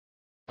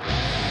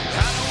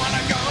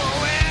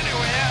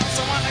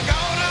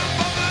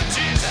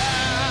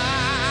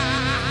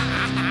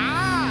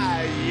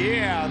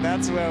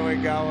That's where we're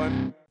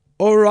going.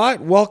 All right,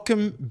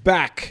 welcome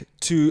back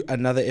to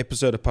another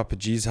episode of Papa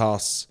G's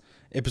House,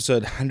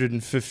 episode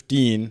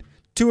 115.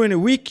 2 in a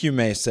week, you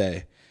may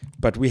say,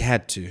 but we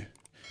had to.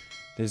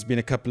 There's been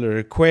a couple of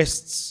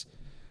requests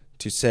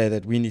to say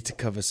that we need to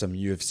cover some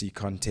UFC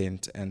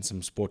content and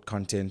some sport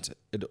content.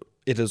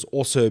 It has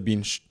also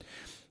been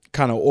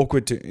kind of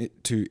awkward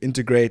to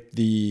integrate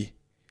the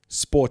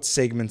sports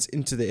segments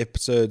into the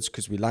episodes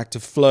because we like to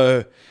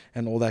flow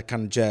and all that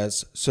kind of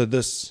jazz. So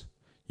this,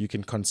 you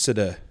can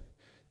consider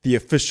the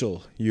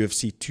official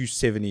UFC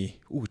 270.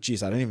 Oh,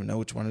 geez, I don't even know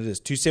which one it is.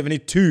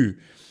 272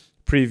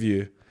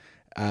 preview.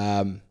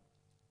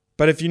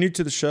 But if you're new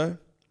to the show,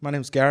 my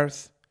name's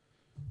Gareth.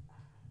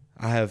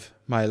 I have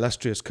my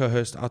illustrious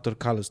co-host, Arthur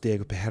Carlos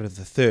Diego Pereira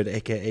III,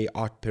 a.k.a.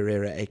 Art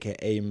Pereira,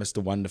 a.k.a.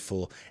 Mr.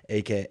 Wonderful,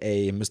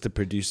 a.k.a. Mr.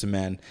 Producer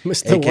Man,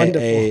 Mr.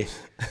 a.k.a.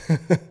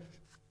 Wonderful.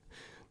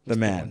 the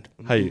man.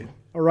 How are you?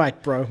 All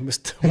right, bro.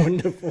 Mr.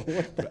 Wonderful.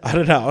 I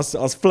don't know. I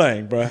was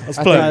flowing, bro. I was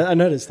flowing. I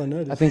noticed.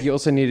 I think you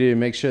also need to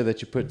make sure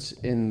that you put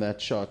in that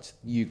shot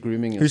you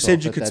grooming yourself. Who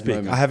said you at could that speak?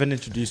 moment. I haven't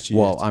introduced you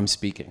Well, yet. I'm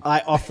speaking.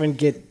 I often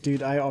get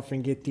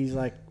these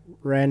like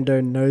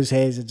rando nose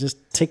hairs that just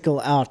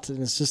tickle out,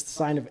 and it's just a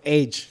sign of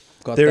age.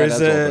 Got There that is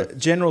as well, a bro.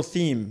 general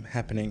theme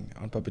happening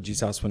on Papa G's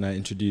house when I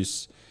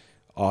introduce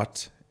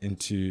Art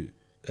into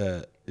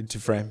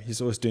frame.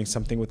 He's always doing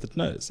something with his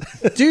nose.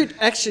 Dude,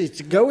 actually,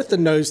 to go with the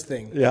nose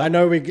thing. Yeah. I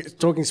know we're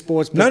talking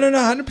sports, but No,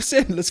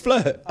 100%. Let's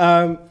flow.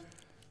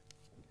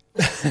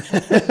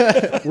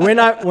 when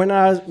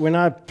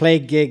I play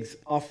gigs,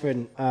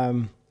 often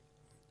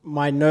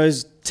my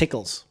nose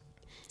tickles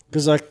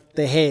because like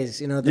the hairs,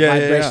 the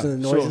vibration of the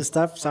noise sure. and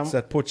stuff. So It's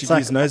that it's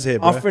Portuguese nose hair,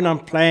 bro. Often I'm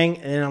playing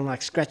and I'm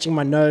like scratching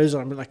my nose,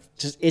 or I'm like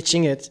just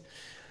itching it,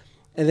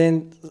 and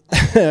then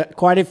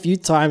quite a few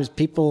times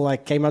people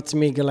like came up to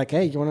me and go like,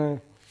 "Hey, you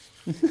wanna?"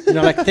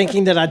 like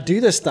thinking that I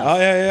do this stuff. Oh,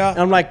 yeah. And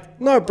I'm like,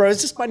 no, bro,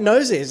 it's just my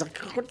nose hairs. Like,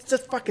 what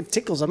just fucking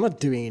tickles? I'm not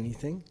doing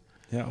anything.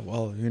 Yeah,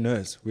 well, who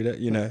knows? We don't,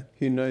 Who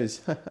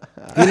knows? Who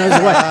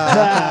knows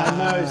what?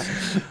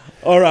 knows.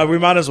 All right, we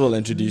might as well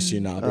introduce you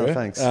now, bro. Oh,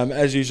 thanks.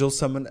 As usual,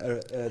 someone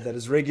that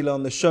is regular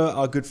on the show,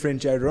 our good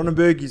friend Jared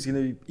Ronenberg.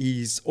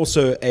 He's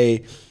also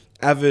a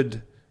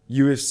avid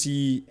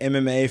UFC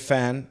MMA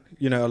fan.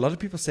 A lot of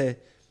people say,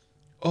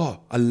 "Oh,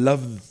 I love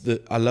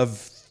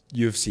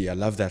UFC. I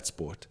love that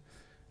sport."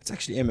 It's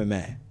actually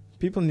MMA.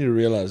 People need to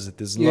realize that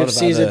there's a lot of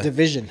UFC is other... a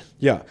division.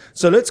 Yeah.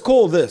 So let's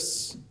call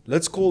this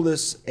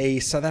a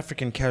South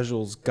African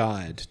casual's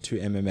guide to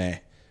MMA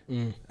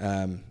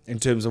in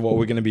terms of what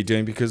we're going to be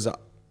doing. Because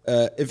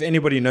if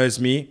anybody knows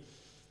me,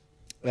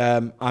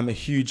 I'm a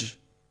huge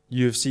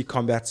UFC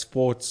combat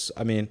sports.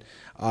 I mean,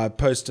 I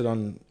posted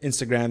on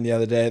Instagram the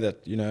other day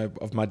that,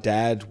 of my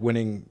dad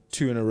winning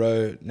 2 in a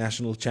row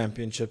national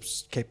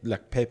championships,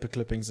 like paper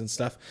clippings and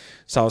stuff.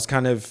 So I was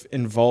kind of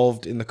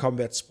involved in the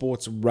combat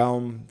sports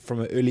realm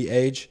from an early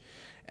age.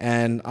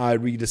 And I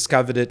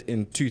rediscovered it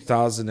in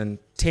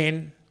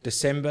 2010,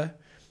 December.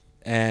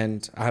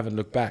 And I haven't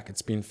looked back.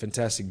 It's been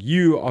fantastic.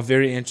 You are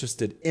very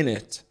interested in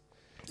it.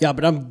 Yeah,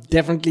 but I'm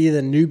definitely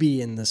the newbie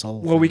in this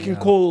whole Well, thing, we can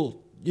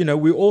call,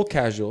 we're all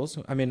casuals.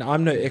 I mean,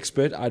 I'm no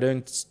expert. I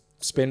don't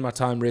spend my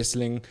time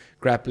wrestling,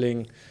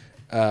 grappling,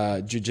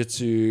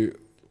 jiu-jitsu,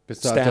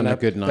 Besides on a stand-up.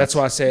 good night. That's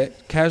why I say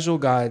it. Casual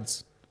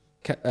guides,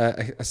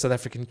 a South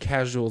African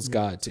casual's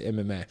guide to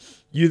MMA.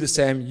 You the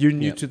same. You're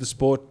new to the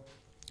sport,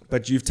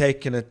 but you've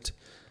taken it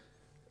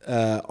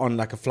on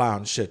like a fly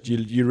on shit.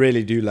 You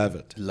really do love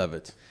it. Love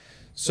it.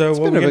 So It's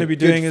what been we're a going to be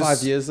good doing 5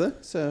 is... years though.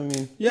 So I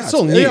mean, Yeah, it's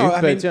still new,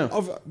 I mean, but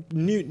yeah.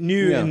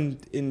 new Yeah.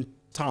 in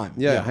time.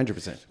 Yeah,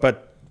 100%.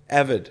 But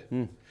avid.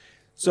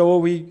 So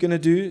what we're going to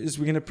do is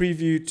we're going to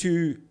preview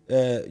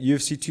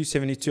UFC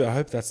 272. I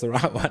hope that's the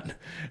right one.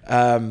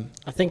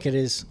 I think it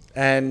is.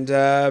 And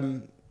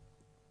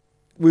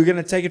we're going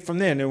to take it from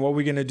there. And then what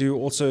we're going to do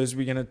also is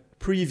we're going to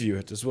preview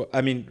it as well.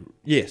 I mean,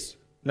 yes.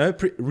 No,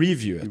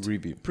 review it.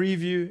 Review.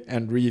 Preview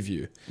and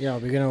review. Yeah,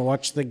 we're gonna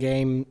watch the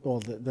game or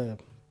we're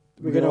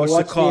We're gonna gonna watch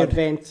watch the card.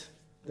 event,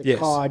 the Yes.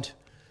 card,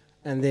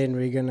 and then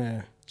we're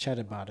gonna chat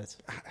about it.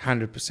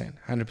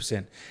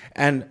 100%.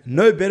 And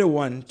no better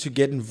one to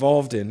get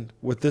involved in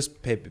with this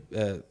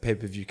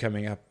pay-per-view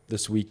coming up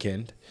this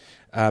weekend.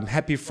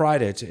 Happy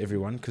Friday to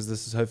everyone, because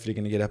this is hopefully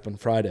going to get up on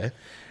Friday.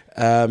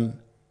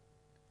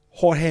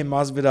 Jorge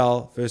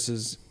Masvidal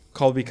versus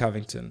Colby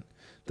Covington.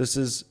 This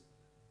is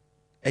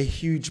a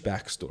huge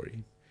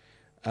backstory.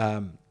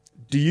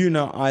 Do you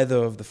know either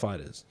of the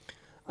fighters?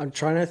 I'm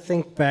trying to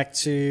think back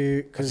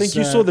to. I think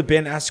you saw the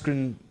Ben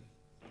Askren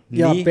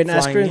Yeah, knee, Ben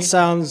flying Askren knee.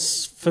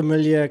 sounds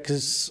familiar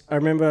because I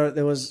remember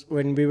there was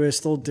when we were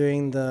still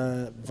doing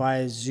the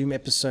via Zoom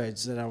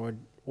episodes that I would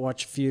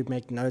watch a few,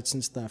 make notes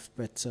and stuff.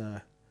 But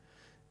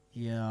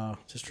yeah,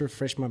 just to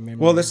refresh my memory.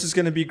 Well, this is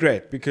going to be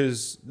great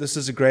because this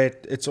is a great.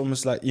 It's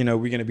almost like we're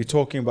going to be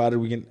talking about it.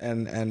 We can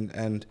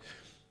and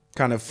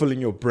kind of filling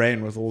your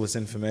brain with all this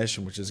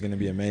information, which is going to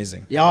be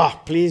amazing. Yeah,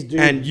 please do.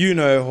 And you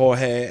know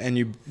Jorge and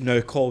you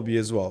know Colby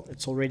as well.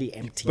 It's already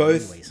empty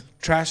Both anyways.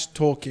 trash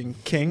talking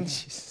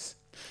kings.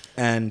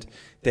 And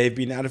They've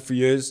been at it for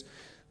years.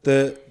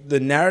 The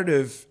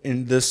narrative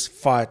in this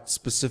fight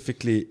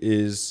specifically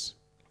is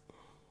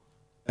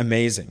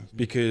amazing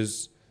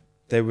because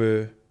they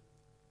were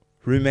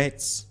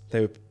roommates.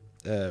 They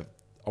were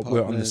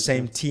on the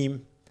same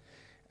team,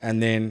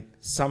 and then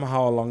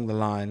somehow along the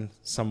line,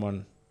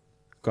 someone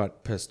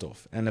got pissed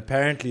off. And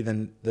apparently,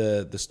 then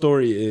the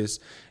story is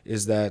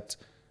that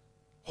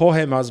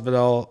Jorge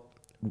Masvidal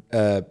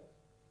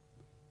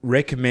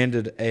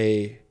recommended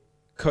a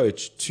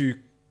coach to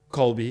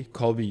Colby.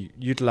 Colby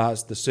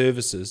utilized the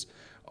services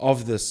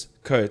of this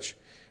coach,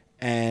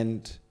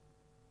 and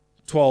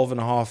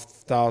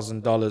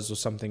 $12,500 or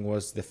something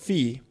was the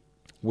fee,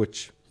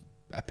 which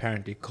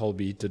apparently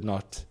Colby did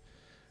not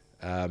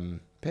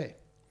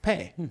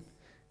pay.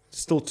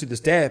 Still to this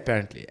day,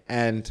 apparently.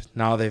 And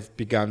now they've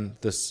begun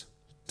this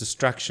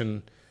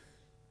destruction,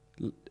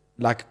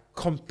 like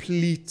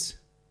complete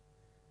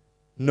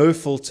no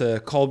filter.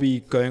 Colby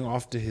going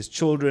after his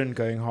children,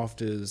 going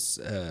after his,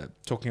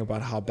 talking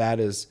about how bad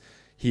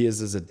he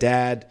is as a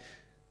dad,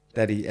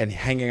 and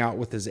hanging out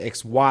with his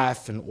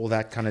ex-wife and all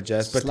that kind of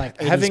jazz. It's but like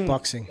 80s having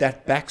boxing.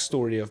 that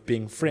backstory of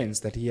being friends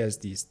that he has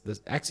this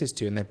access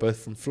to, and they're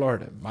both from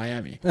Florida,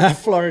 Miami.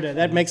 Florida,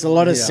 that makes a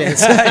lot of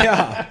sense.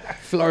 Yeah.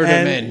 Florida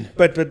men.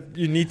 But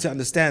you need to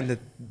understand that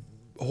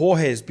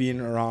Jorge has been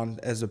around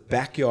as a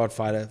backyard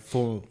fighter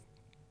for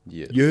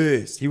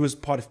years. He was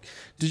part of...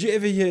 Did you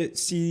ever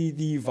see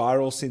the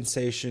viral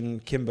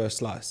sensation Kimbo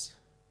Slice?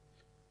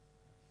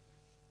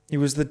 He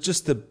was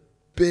just the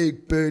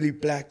big, burly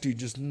black dude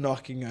just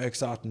knocking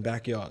oaks out in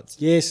backyards.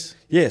 Yes.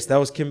 Yes, that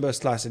was Kimbo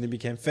Slice, and he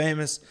became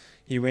famous.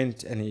 He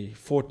went and he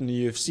fought in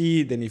the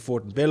UFC, then he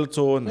fought in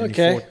Bellator, and then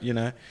he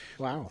fought,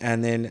 Wow.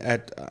 And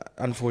then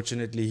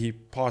unfortunately, he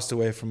passed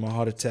away from a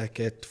heart attack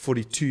at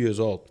 42 years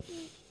old.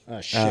 Oh,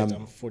 shit,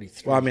 I'm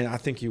 43. Well, I mean, I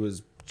think he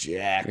was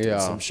jacked or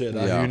some shit.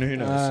 Yeah. Who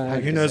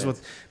knows? Who knows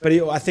what? But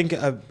I think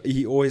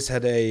he always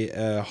had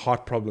a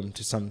heart problem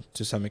to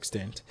some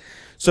extent.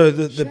 So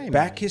the Shame,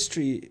 back man.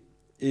 history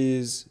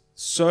is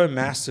so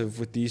massive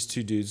with these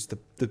two dudes.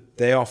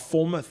 They are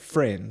former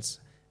friends,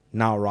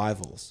 now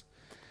rivals.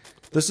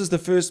 This is the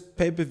first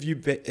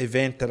pay-per-view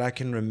event that I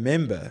can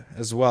remember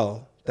as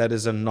well that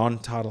is a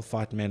non-title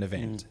fight main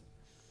event.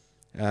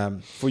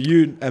 For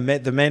you,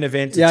 the main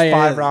event is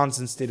 5 rounds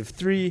instead of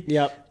 3.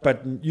 Yep.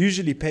 But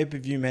usually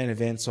pay-per-view main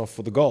events are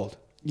for the gold.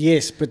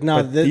 Yes, but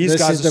now But these this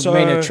guys is are the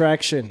main so-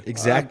 attraction.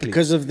 Exactly.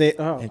 Because of the...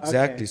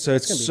 Exactly. Okay. So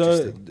That's it's gonna be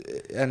so...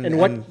 interesting.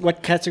 And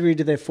what category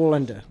do they fall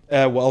under?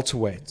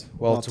 welterweight.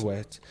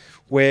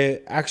 Where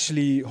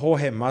actually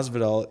Jorge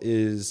Masvidal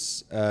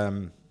is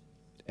an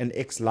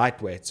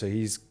ex-lightweight. So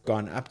he's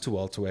gone up to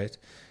welterweight.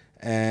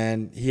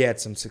 And he had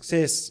some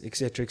success,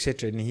 etc.,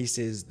 etc. And he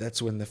says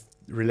that's when the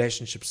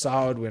relationship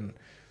soured, when...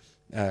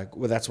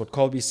 well, that's what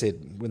Colby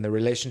said. When the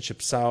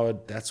relationship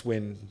soured, that's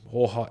when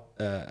Jorge,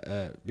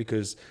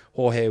 because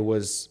Jorge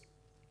was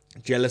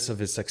jealous of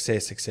his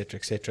success, etc.,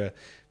 etc.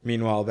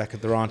 Meanwhile, back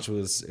at the ranch,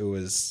 it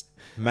was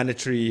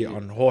monetary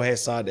on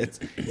Jorge's side.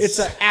 It's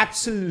an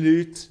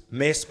absolute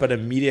mess, but a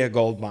media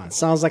gold mine.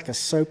 Sounds like a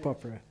soap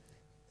opera.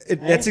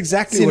 That's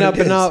exactly See, what now, it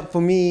but is. now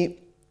for me,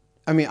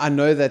 I mean, I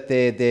know that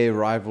their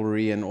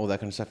rivalry and all that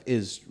kind of stuff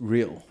is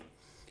real,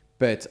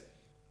 but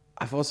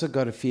I've also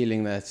got a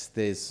feeling that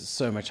there's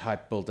so much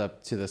hype built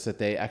up to this that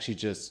they actually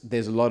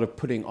there's a lot of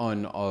putting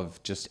on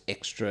of just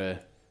extra.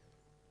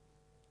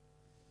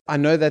 I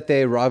know that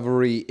their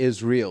rivalry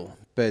is real,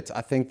 but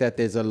I think that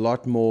there's a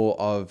lot more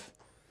of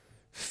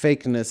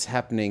fakeness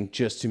happening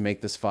just to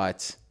make this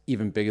fight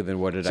even bigger than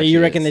what it So actually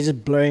you reckon is. they're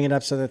just blowing it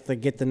up so that they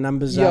get the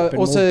numbers Yeah, up and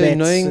also more bets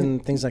knowing-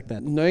 and things like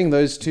that? Knowing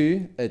those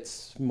two,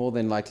 it's more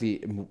than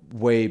likely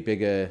way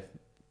bigger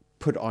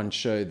put on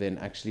show than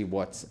actually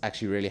what's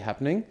actually really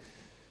happening.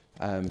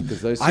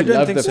 Because those two I don't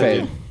love think the so.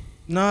 fame.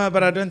 No,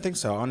 but I don't think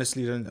so.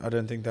 Honestly, I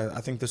don't think that. I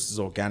think this is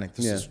organic.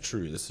 This is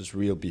true. This is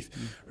real beef.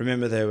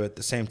 Remember, they were at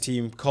the same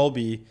team.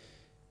 Colby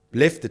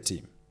left the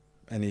team,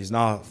 and he's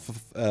now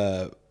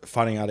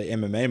fighting out at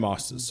MMA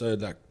Masters. So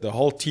like the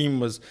whole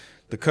team was,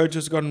 the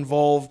coaches got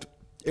involved.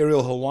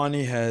 Ariel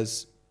Helwani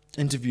has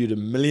interviewed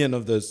 1 million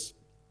of those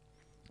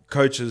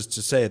coaches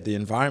to say the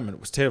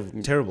environment was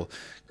terrible.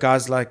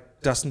 Guys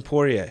like Dustin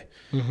Poirier,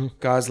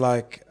 guys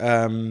like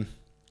girls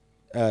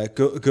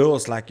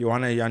like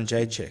Joanna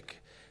Jędrzejczyk.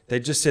 They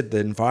just said the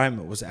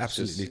environment was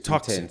absolutely Just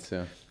toxic. intense,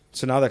 yeah.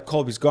 So now that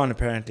Colby's gone,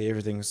 apparently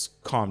everything's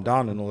calmed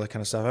down and all that kind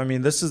of stuff. I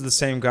mean, this is the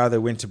same guy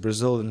that went to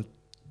Brazil and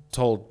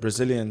told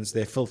Brazilians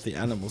they're filthy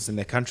animals and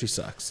their country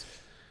sucks.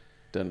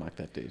 Don't like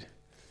that dude.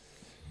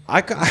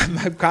 I'm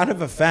kind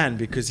of a fan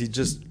because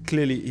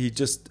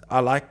I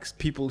like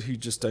people who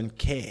just don't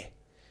care.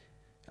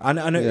 I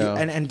know, Yeah.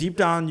 and deep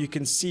down you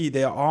can see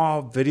there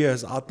are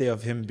videos out there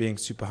of him being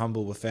super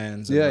humble with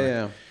fans.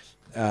 And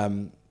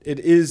it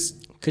is...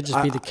 Could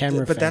just be the camera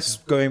But face. that's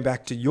going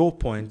back to your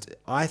point.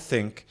 I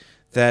think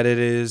that it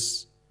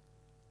is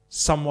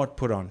somewhat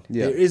put on.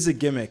 Yeah. There is a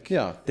gimmick.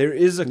 Yeah. There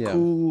is a Yeah.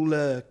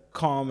 cooler,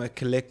 calmer,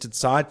 collected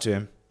side to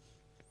him.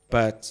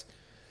 But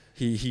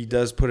he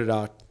does put it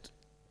out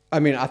I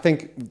mean, I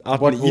think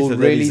Out what in the ether will that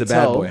really he's a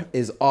bad tell boy.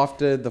 is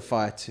after the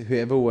fight,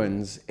 whoever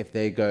wins, if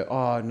they go,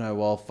 oh, no,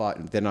 well,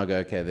 fight, then I'll go,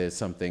 okay, there's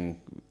something.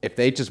 If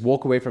they just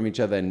walk away from each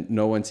other and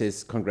no one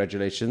says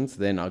congratulations,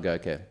 then I'll go,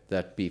 okay,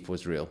 that beef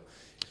was real.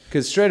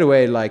 Because straight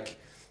away, like,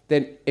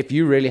 then if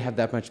you really have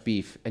that much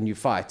beef and you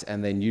fight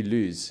and then you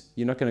lose,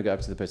 you're not going to go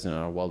up to the person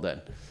and, oh, well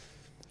done.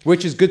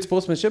 Which is good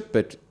sportsmanship,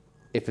 but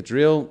if it's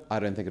real, I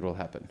don't think it will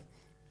happen.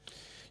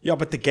 Yeah,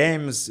 but the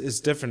game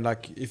is different.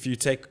 Like if you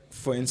take,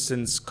 for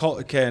instance,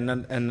 okay, and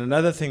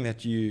another thing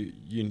that you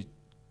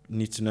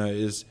need to know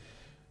is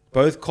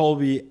both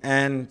Colby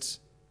and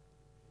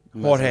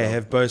Jorge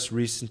have both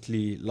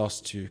recently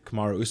lost to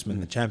Kamaru Usman,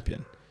 the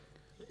champion.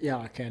 Yeah,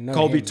 okay. No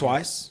Colby him.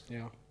 twice.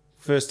 Yeah.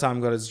 First time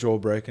got his jaw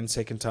broken.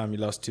 Second time he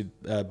lost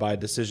to by a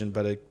decision,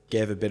 but it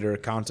gave a better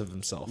account of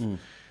himself.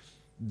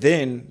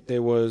 Then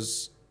there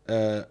was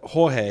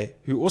Jorge,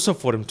 who also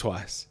fought him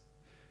twice.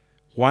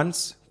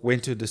 Once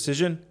went to a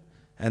decision,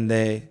 and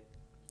the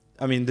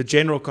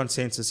general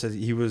consensus is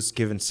he was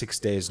given 6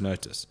 days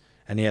notice,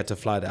 and he had to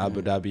fly to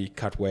Abu Dhabi,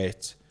 cut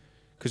weight,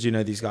 because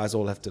these guys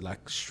all have to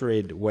like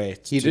shred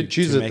weight. He did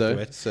choose it though.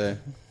 Weight. So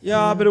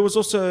Yeah, but it was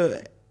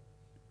also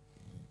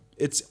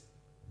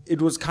it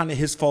was kind of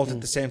his fault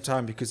at the same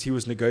time, because he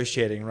was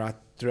negotiating right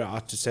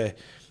throughout to say,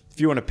 if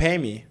you want to pay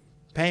me,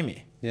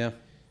 yeah,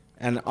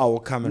 and I will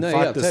come and No,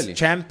 fight yeah, this totally.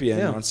 champion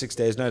Yeah. on 6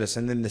 days' notice.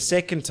 And then the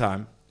second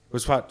time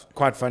was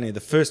quite funny.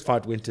 The first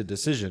fight went to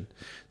decision.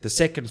 The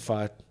second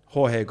fight,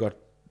 Jorge got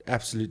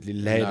absolutely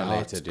laid out,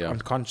 Annihilated, yeah.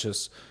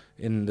 unconscious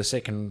in the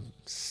second,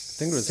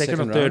 think it was second or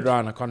second third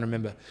round. I can't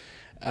remember.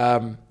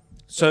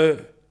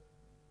 So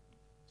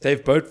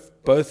they've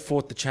both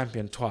fought the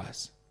champion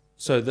twice.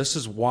 So this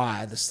is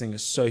why this thing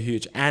is so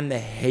huge, and they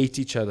hate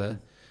each other.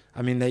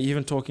 I mean, they're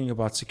even talking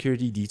about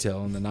security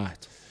detail in the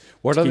night.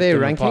 what to are keep their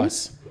them apart.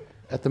 rankings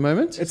at the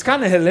moment? It's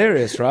kind of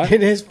hilarious, right?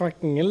 It is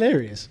fucking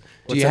hilarious. Do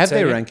What's you that have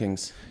their saying?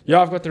 rankings?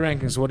 Yeah, I've got the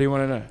rankings. What do you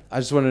want to know? I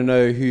just want to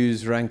know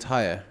who's ranked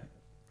higher.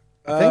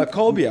 think-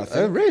 Colby, I think.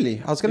 Oh,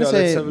 really? I was going to Yeah,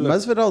 let's say have a look.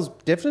 Masvidal's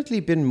definitely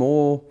been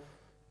more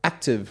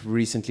active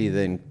recently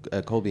than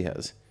Colby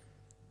has.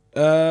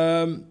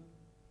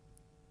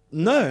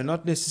 No,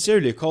 not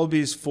necessarily.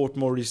 Colby's fought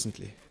more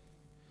recently.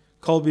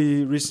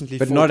 Colby recently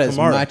But fought not as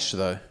Kamaru. much,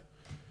 though.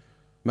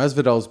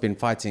 Masvidal's been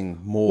fighting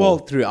more Well,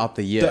 throughout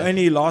the year. The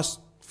only last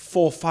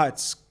 4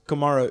 fights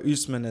Kamaru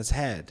Usman has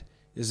had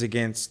is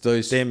against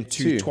Those them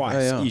two two.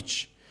 twice Oh, yeah.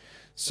 each.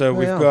 So Oh,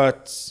 we've yeah.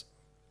 got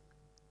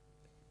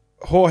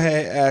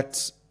Jorge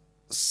at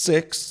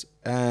 6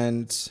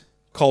 and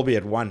Colby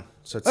at 1.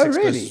 So it's Oh, 6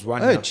 really? versus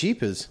 1. Oh, yeah.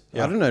 cheapers.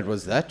 Yeah. I don't know it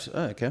was that.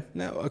 Oh, okay.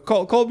 Now,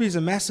 Colby's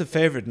a massive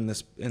favorite in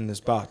this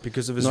bout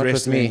because of his Not with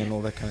wrestling me. and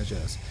all that kind of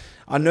jazz.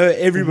 I know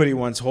everybody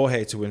wants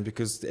Jorge to win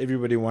because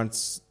everybody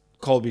wants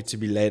Colby to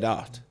be laid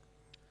out.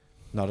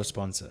 Not a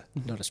sponsor.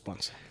 Not a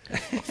sponsor.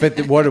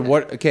 But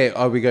what? Okay,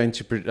 are we going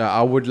to?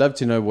 I would love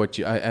to know what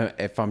you.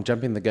 If I'm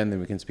jumping the gun, then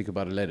we can speak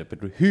about it later. But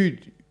who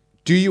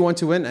do you want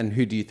to win, and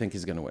who do you think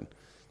is going to win?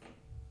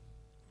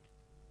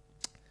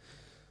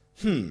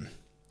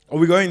 Are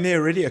we going there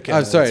already? Okay. Oh,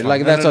 no, sorry, fine.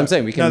 like, that's what I'm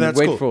saying. We can that's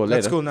wait cool. for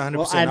That's later. cool. No, 100%.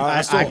 Well,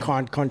 I still, I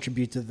can't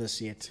contribute to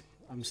this yet.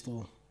 I'm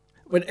still.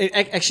 But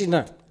actually,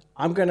 no.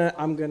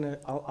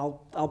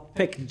 I'll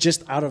pick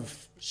just out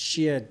of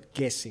sheer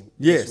guessing.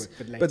 Yes,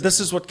 later. but this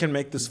is what can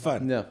make this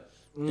fun. Yeah.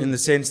 In the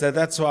sense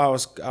that's why I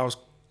was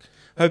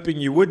hoping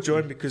you would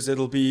join, because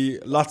it'll be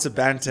lots of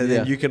banter.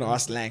 Then Yeah. you can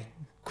ask Lang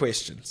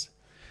questions.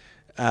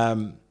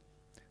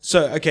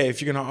 So okay,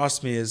 if you're gonna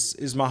ask me,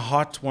 is my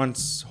heart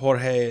wants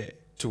Jorge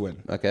to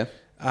win? Okay.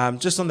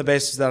 Just on the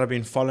basis that I've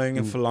been following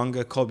him for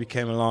longer. Colby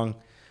came along,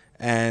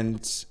 and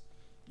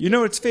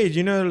it's fair.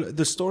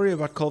 The story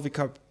about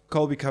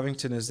Colby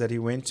Covington is that he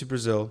went to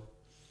Brazil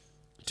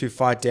to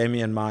fight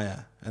Damian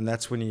Maia, and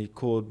that's when he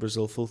called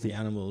Brazil filthy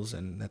animals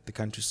and that the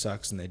country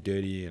sucks and they're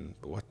dirty and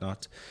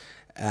whatnot.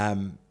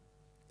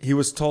 He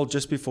was told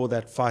just before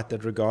that fight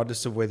that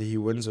regardless of whether he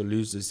wins or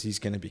loses, he's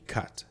going to be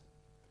cut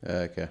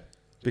Okay.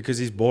 because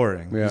he's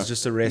boring. Yeah. He's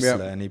just a wrestler,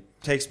 Yeah. and he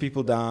takes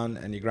people down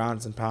and he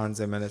grounds and pounds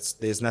them, and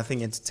there's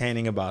nothing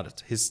entertaining about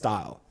it, his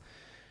style.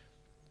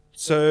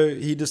 So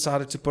he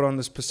decided to put on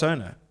this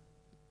persona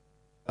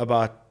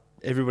about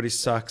everybody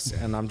sucks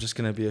and I'm just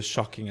going to be as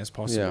shocking as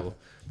possible.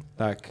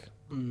 Like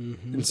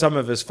in some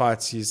of his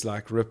fights, he's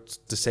like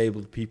ripped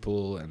disabled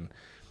people and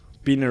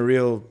been a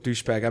real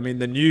douchebag. I mean,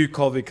 the new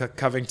Colby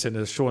Covington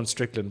is Sean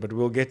Strickland, but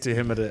we'll get to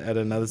him at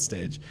another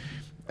stage.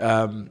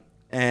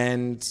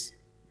 And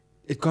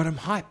it got him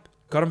hype.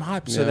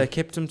 So Yeah. they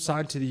kept him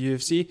signed to the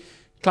UFC,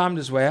 climbed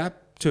his way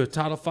up to a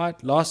title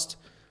fight, lost.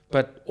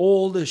 But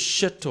all the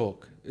shit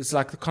talk, it's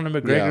like the Conor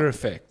McGregor Yeah.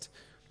 effect,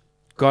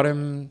 got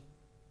him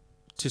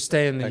to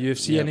stay in the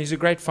UFC, yeah. and he's a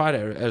great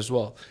fighter as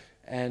well.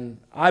 And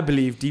I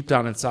believe deep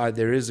down inside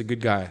there is a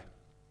good guy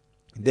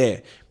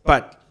there.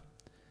 But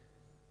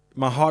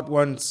my heart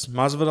wants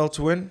Masvidal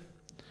to win,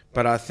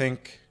 but I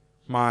think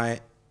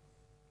my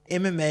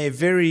MMA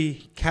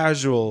very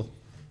casual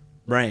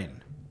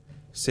brain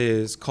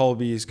says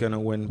Colby is going to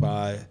win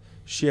by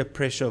sheer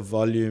pressure,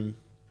 volume,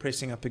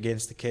 pressing up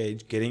against the cage,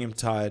 getting him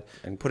tired,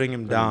 And putting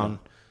him putting him down,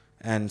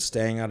 and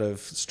staying out of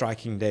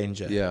striking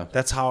danger. Yeah.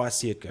 That's how I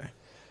see it going.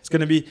 It's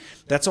going to be.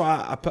 That's why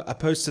I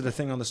posted a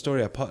thing on the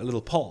story, a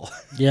little poll.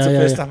 Yeah, It's the yeah,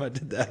 first yeah. time I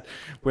did that,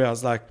 where I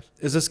was like,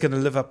 is this going to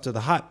live up to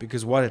the hype?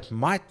 Because what it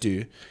might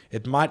do,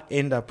 it might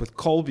end up with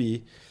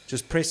Colby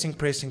just pressing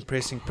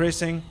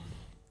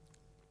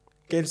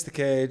against the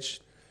cage,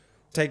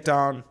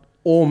 takedown.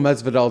 Or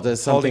Masvidal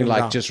does Holding something him like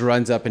down. just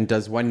runs up and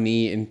does one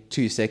knee in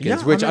 2 seconds,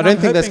 Yeah, which I I, mean, don't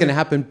I'm think that's hoping going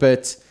to happen,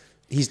 but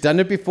he's done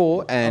it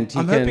before, and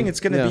I'm hoping it's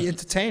going to be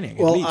entertaining.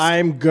 at Well, least.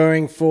 I'm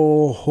going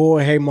for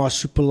Jorge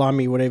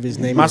Masupalami, whatever his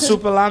name is.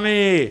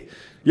 Masupalami.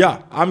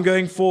 Yeah, I'm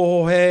going for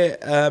Jorge.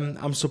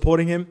 I'm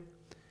supporting him,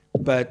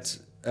 but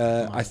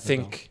I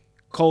think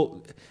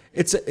Cole.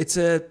 It's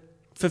a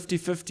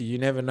 50-50. You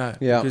never know.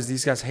 Yeah. Because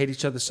these guys hate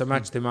each other so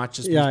much, they might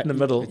just Yeah, meet in the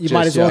middle. You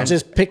might as well and-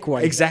 just pick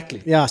one.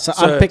 exactly. Yeah, so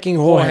I'm picking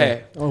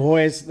Jorge.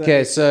 Jorge's the-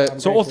 Okay, so I'm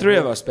So going all for three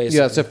of Jorge. us basically.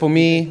 yeah, so for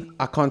me,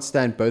 I can't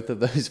stand both of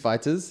those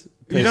fighters.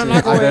 You don't Personally,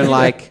 like I don't Jorge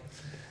like.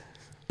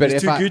 But He's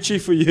if too I Gucci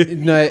for you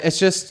no, it's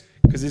just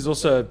because he's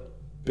also a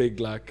big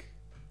like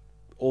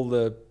all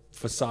the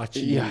Versace.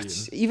 yeah. and-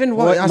 It's, even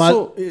what I Ma-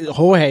 saw.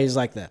 Jorge is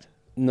like that.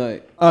 No.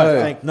 Oh,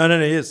 thank No,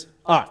 he is.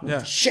 Ah,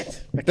 Yeah. shit. Okay,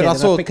 But I then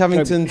saw pick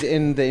Covington's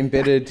in the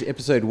embedded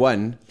episode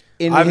 1.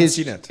 In I haven't his,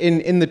 seen it.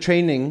 In the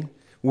training,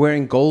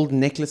 wearing gold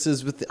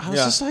necklaces with. I was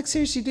Yeah. just like,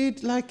 seriously,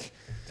 dude, like.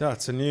 Yeah,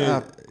 it's a new.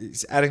 Uh,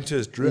 he's adding to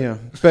his drip. Yeah.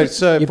 But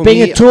so You're for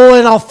being me, a tool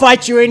and I'll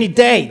fight you any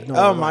day. No,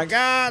 Oh my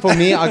god. for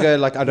me, I go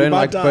like I don't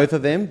might like die. both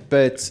of them,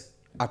 but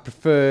I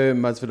prefer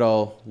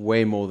Masvidal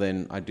way more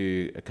than I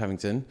do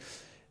Covington,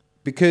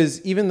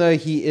 because even though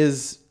he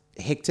is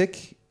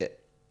hectic,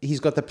 he's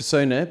got the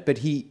persona, but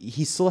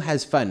he still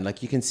has fun.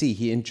 Like you can see,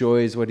 he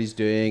enjoys what he's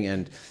doing,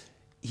 and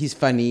he's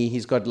funny.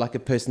 He's got like a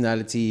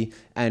personality,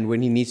 and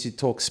when he needs to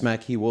talk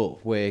smack, he will.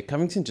 Where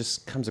Covington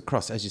just comes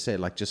across, as you say,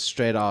 like just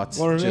straight out.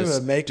 Well, remember,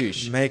 just make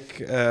douche.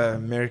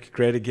 America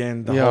great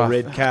again. The Yeah, whole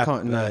red I cap.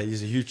 can't- no.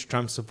 He's a huge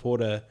Trump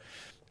supporter.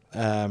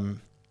 I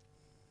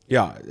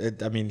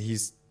mean,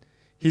 he's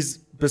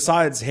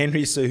besides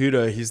Henry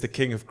Cejudo, he's the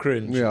king of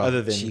cringe. Yeah,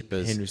 other than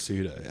cheapers. Henry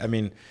Cejudo, I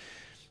mean,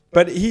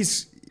 but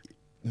he's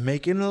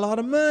making a lot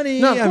of money.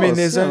 No, of I mean, course,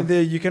 there's yeah.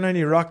 only, you can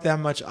only rock that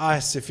much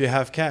ice if you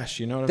have cash.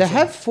 You know what They I'm saying?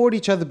 have fought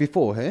each other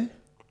before, hey?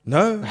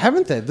 No,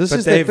 Haven't they? This but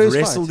is their they've first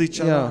wrestled fight. each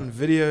other Yeah. on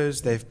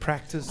videos. They've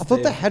practiced. I thought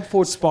they they've had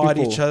fought sparred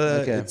before. each other.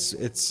 Okay.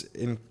 It's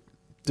in,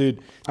 dude.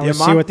 I want to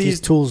see what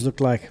these tools look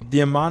like. The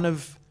amount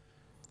of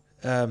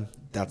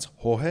that's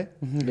Jorge.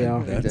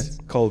 Yeah. That's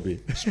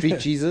Colby. Street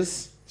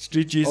Jesus.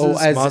 Street Jesus. Oh,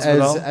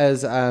 Masvidal.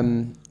 as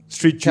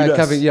Street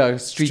Judas. yeah,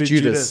 Street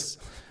Judas.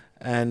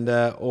 And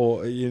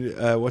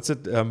what's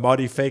it?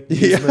 Marty Fake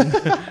Newsman.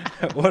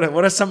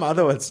 what are some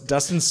other ones?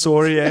 Dustin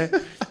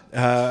Saurier.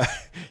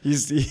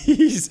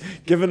 He's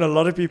given a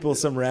lot of people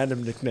some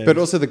random nicknames. But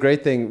also the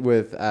great thing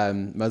with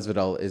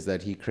Masvidal is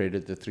that he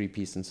created the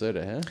 3-piece and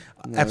soda,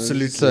 huh?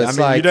 absolutely. So I it's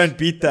mean, you like- don't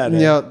beat that. Eh?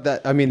 Yeah,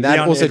 that I mean that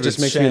Leon also Edwards, just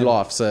makes me Shane.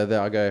 laugh. So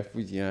there I go.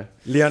 You know,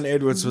 Leon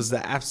Edwards was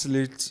the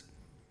absolute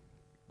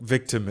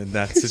victim in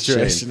that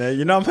situation. Eh?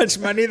 You know how much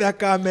money that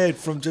guy made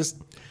from just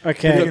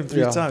hitting Okay. him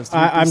three Yeah. times. I'm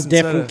three-piece and soda.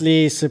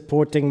 definitely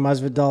supporting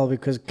Masvidal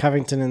because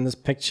Covington in this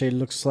picture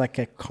looks like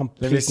a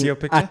complete see your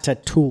picture. utter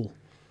tool.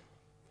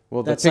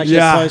 well, That's the like picture,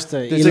 the Yeah, poster.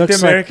 it's He like the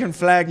looks like, American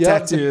flag yeah,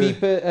 tattoo.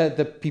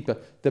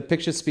 the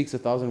picture speaks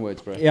 1,000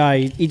 words, bro. yeah,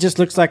 he just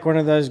looks like one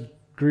of those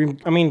groom.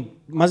 I mean,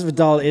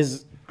 Masvidal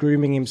is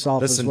grooming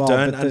himself Listen, as well.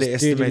 don't but this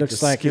dude, he underestimate looks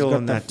the like he's skill got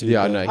in the that dude.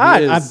 Yeah, I though. know.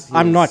 He is- he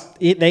I'm is- not.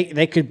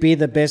 They could be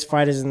the best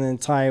fighters in the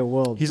entire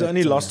world. He's but,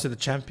 only lost to the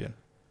champion.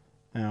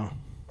 Yeah.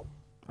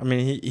 I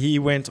mean, he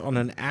went on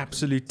an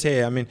absolute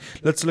tear. I mean,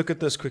 let's look at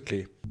this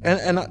quickly.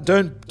 And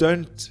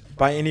don't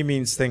by any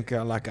means think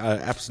like I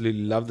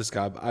absolutely love this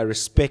guy. But I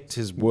respect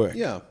his work.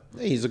 Yeah,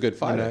 he's a good You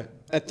fighter. know,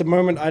 At the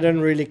moment, I don't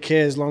really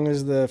care as long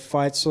as the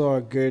fights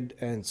are good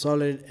and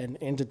solid and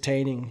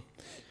entertaining,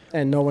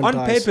 and no one on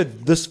dies. paper,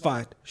 this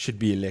fight should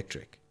be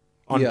electric.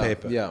 On Yeah,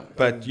 paper, yeah.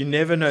 But you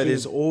never know.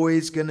 There's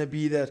always going to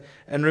be that.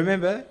 And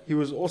remember, he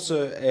was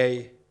also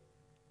a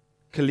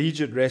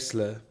collegiate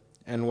wrestler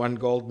and won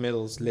gold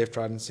medals left,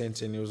 right, and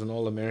center. And he was an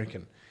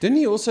All-American. Didn't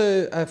he also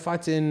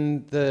fight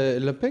in the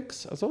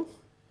Olympics as well?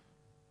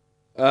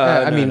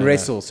 No, no.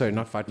 wrestle. Sorry,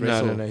 not fight. No,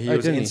 Wrestle. no. He Oh,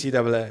 was didn't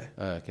NCAA.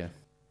 Oh, okay.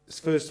 His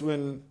first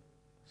win,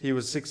 he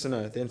was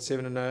 6-0, then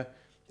 7-0.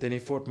 Then he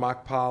fought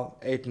Mike Powell,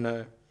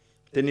 8-0.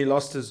 Then he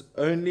lost his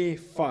only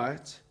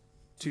fight,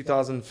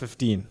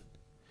 2015,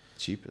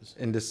 Cheapers.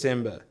 in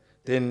December.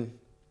 Then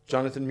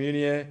Jonathan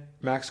Munier,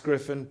 Max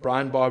Griffin,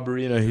 Brian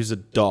Barberino, who's a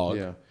dog.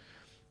 Yeah.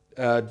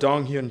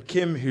 Dong Hyun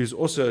Kim, who's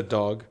also a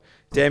dog.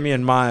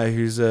 Damian Maya,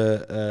 who's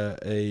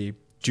a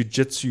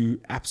jiu-jitsu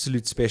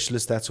absolute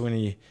specialist. That's when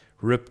he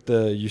ripped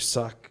the You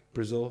Suck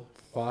Brazil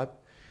vibe.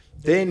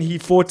 Then he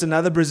fought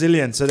another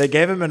Brazilian. So they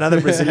gave him another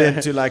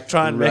Brazilian to like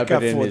try and Rub make it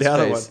up in for his the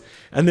other one. face.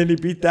 And then he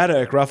beat that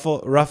Oak,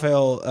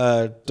 Rafael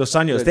Dos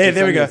Anjos. Dos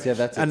There we go. Anjos, yeah,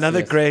 that's it, Another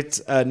yes.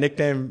 great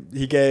nickname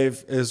he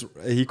gave is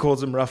he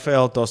calls him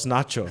Rafael Dos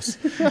Nachos.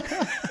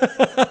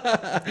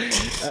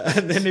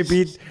 And then he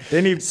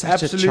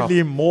Such a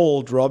absolutely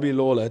mauled Robbie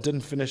Lawler.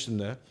 Didn't finish him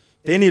there.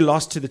 Then he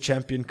lost to the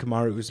champion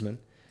Kamaru Usman.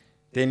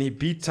 Then he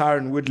beat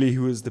Tyron Woodley,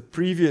 who was the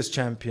previous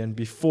champion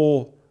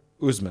before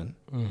Usman.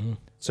 Mm-hmm.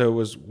 So it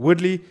was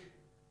Woodley,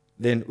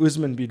 then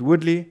Usman beat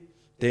Woodley,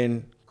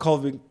 then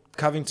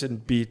Covington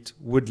beat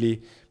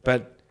Woodley.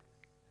 But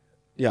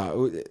yeah,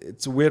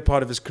 it's a weird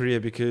part of his career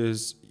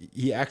because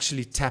he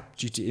actually tapped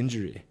due to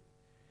injury.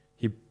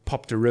 He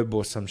popped a rib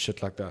or some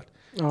shit like that.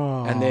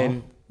 Oh. And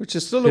then Which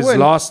is still a his win.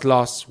 last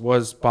loss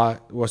was to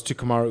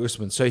Kamaru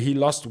Usman. So he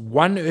lost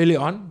one early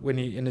on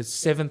in his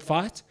 7th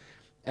fight,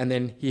 and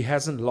then he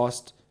hasn't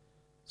lost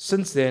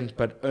since then,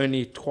 but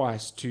only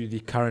twice to the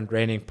current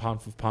reigning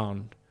pound for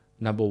pound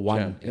number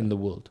 1 in the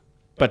world.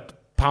 But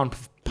pound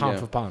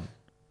for pound.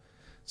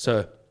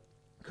 So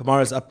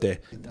Kamaru's up there.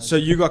 So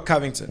you got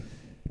Covington.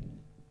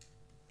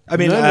 I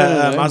mean, No.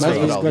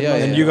 Masvidal. Masvidal. Yeah,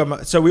 And yeah. you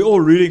got so we're all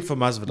rooting for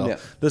Masvidal. Yeah.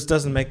 This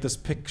doesn't make this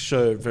pick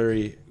show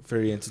very,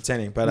 very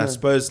entertaining. But I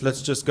suppose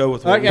let's just go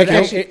with Okay, what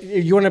we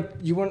okay. You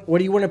want? What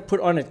do you want to put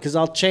on it? Because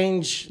I'll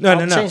change. No.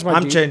 Change my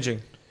I'm view.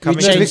 changing.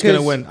 Covington's because- going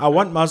to win. I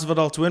want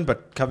Masvidal to win, but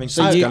So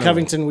Covington's you going to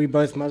Covington, we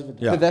both Masvidal.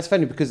 Yeah. But that's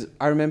funny because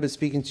I remember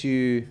speaking to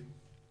you,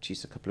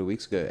 a couple of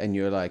weeks ago, and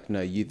you were like,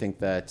 no, you think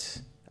that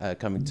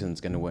Covington's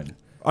going to win. win.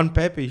 On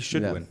paper, he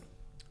should Yeah. win.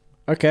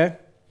 Okay.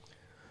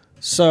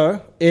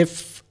 So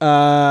if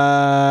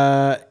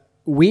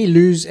we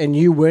lose and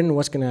you win,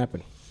 what's going to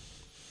happen?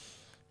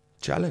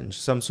 Challenge.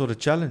 Some sort of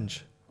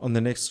challenge on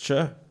the next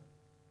show.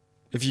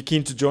 If you're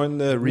keen to join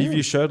the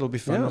review show, it'll be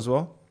fun Yeah. as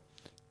well.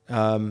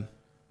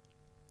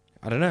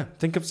 I don't know.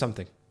 Think of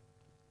something.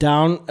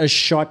 Down a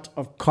shot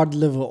of cod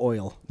liver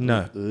oil.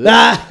 No.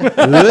 Ah!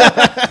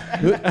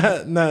 No. You can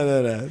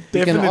ask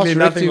Definitely Rick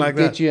nothing to like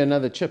get that. you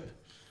another chip.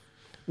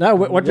 No,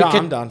 what Yeah, we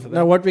can I'm down for that.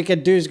 No, what we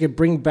can do is we can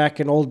bring back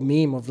an old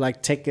meme of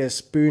like take a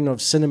spoon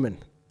of cinnamon.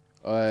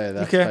 Oh, yeah,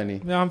 that's Okay.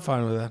 funny. Yeah, I'm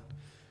fine with that.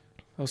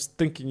 I was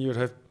thinking you would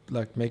have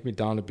make me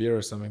down a beer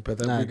or something, but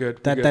that'd No, be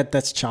good. Be good.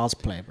 that's child's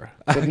play, bro.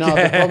 But now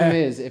the problem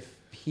is if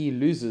he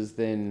loses,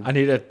 then I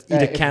need to eat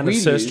a if can we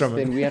of lose, Surströmming.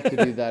 then we have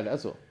to do that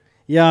as well.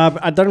 Yeah,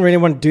 but I don't really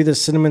want to do the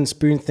cinnamon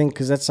spoon thing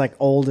because that's like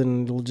old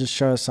and it'll just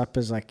show us up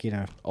as like,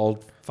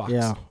 Old fucks.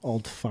 yeah,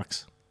 old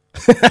fucks.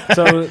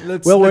 So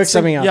let's We'll work think-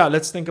 something out. Yeah,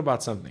 let's think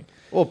about something.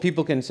 Or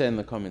people can say in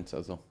the comments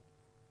as well.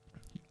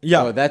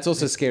 Yeah. Oh, that's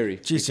also scary.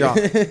 Jeez,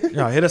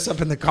 yeah. Hit us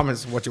up in the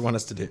comments what you want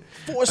us to do.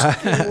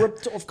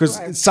 Ripped off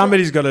Because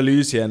somebody's got to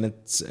lose here, and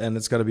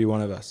it's got to be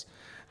one of us.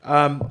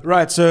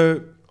 Right.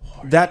 So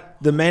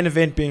the main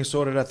event being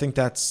sorted, I think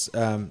that's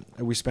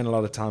we spent a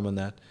lot of time on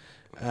that.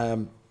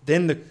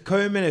 Then the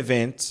co-main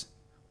event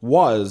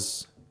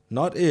was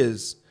not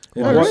is.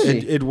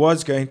 It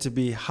was going to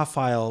be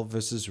Rafael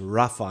versus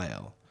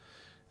Rafael.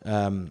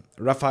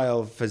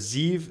 Rafael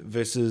Fiziev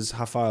versus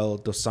Rafael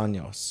Dos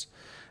Anjos.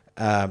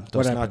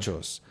 Dos happened?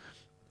 Nachos.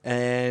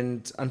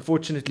 And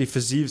unfortunately,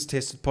 Fiziev's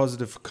tested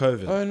positive for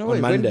COVID Oh, no on way.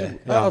 Monday.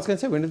 I was going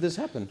to say, when did this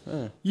happen?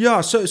 Oh.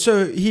 Yeah,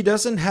 so he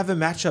doesn't have a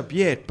matchup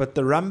yet, but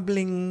the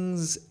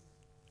rumblings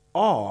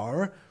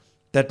are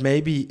that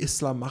maybe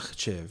Islam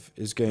Makhachev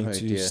is going Oh,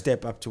 to dear.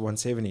 step up to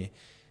 170,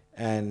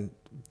 and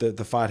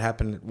the fight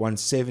happened at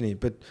 170.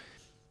 But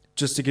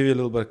just to give you a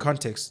little bit of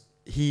context,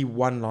 he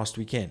won last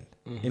weekend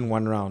in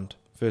one round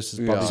versus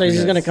Yeah. Bobby. So he's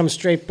Green. going to come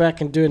straight back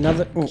and do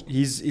another.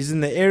 He's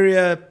in the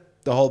area,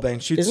 the whole bang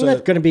shoots. Isn't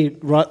that going to be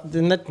right?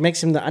 Then that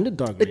makes him the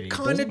underdog. Really, It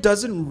kind of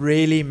doesn't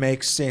really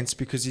make sense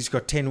because he's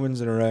got 10 wins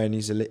in a row and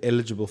he's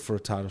eligible for a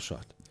title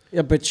shot.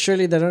 Yeah, but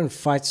surely they don't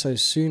fight so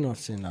soon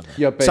after another.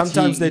 Yeah, but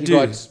Sometimes they do.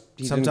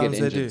 He Sometimes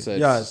they do. So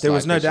Yeah, it's there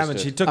was like no it's just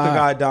damage. a- He took the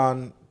guy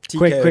down.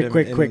 Quick.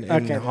 TK'd him Okay,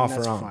 in then half a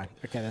that's round. fine.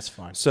 Okay, that's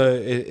fine.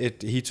 So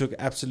he took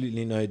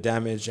absolutely no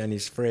damage and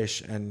he's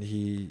fresh. And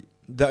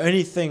the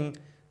only thing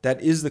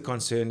that is the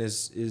concern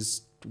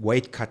is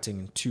weight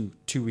cutting in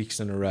two weeks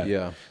in a row.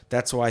 Yeah.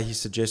 That's why he's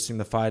suggesting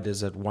the fight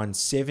is at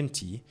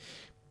 170.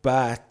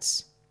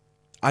 But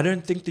I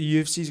don't think the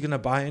UFC is going to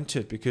buy into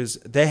it because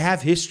they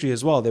have history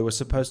as well. They were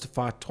supposed to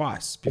fight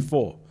twice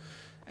before.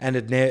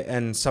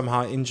 And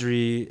somehow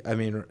injury, I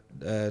mean,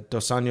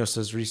 Dos Anjos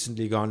has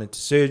recently gone into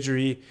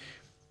surgery.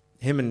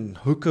 Him and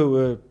Hooker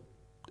were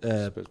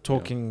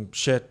talking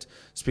shit.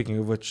 Speaking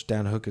of which,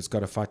 Dan Hooker's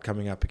got a fight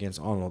coming up against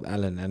Arnold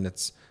Allen, and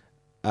it's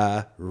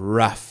a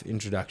rough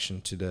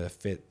introduction to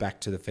back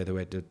to the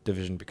featherweight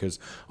division because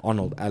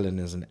Arnold Allen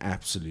is an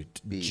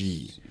absolute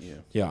G.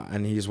 Yeah,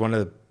 and he's one of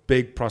the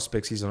big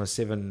prospects. He's on a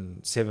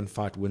seven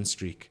fight win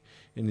streak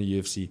in the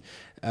UFC.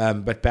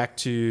 But back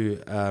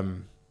to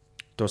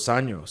Dos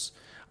Anjos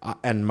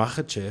and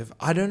Makhachev.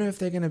 I don't know if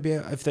they're going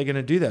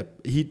to do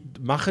that.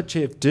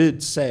 Makhachev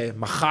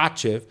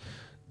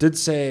did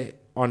say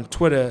on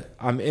Twitter,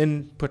 "I'm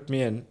in, put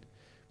me in,"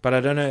 but I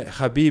don't know.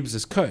 Khabib's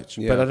his coach,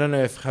 but I don't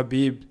know if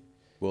Khabib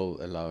will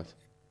allow it.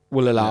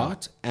 Will allow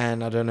it,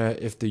 and I don't know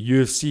if the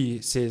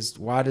UFC says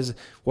what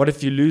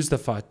if you lose the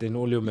fight, then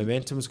all your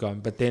momentum's gone.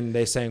 But then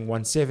they're saying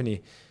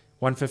 170,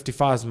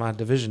 155 is my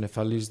division. If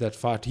I lose that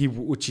fight,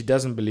 which he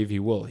doesn't believe he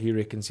will. He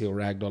reckons he'll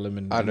ragdoll him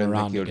and I don't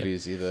around think he'll again.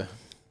 lose either.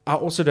 I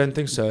also don't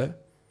think so.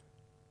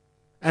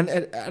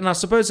 And I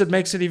suppose it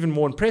makes it even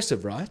more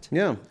impressive, right?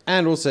 Yeah,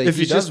 and also If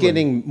he he's does just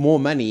getting more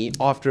money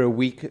after a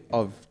week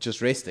of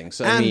just resting.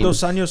 So I And mean,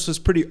 Dos Anjos is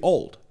pretty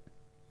old.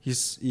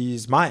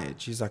 He's my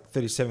age. He's like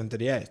 37,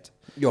 38.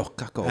 yo,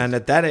 caco. And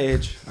at that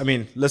age, I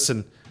mean,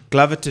 listen,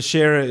 Glover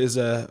Teixeira is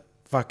a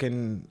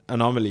fucking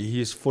anomaly.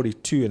 He is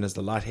 42 and is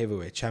the light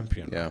heavyweight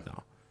champion right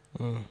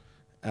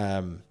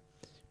now.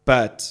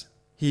 But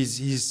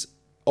he's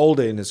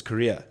older in his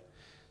career.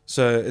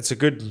 So it's a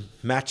good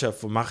matchup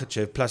for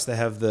Makhachev. Plus they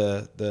have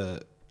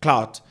the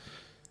clout.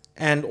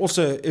 And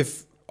also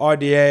if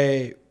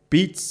RDA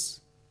beats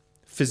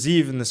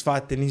Fiziev in this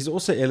fight, then he's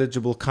also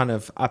eligible kind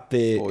of up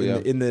there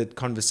in the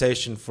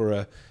conversation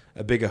for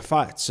a bigger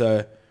fight.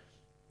 So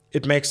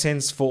it makes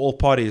sense for all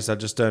parties. I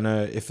just don't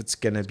know if it's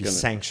going to be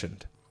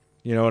sanctioned.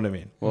 You know what I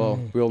mean? Well,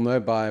 we'll know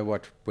by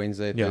what,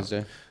 Wednesday, Yeah.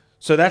 Thursday.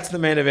 So that's the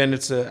main event.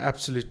 It's an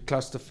absolute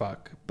clusterfuck.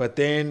 But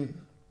then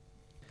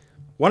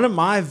one of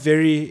my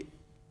very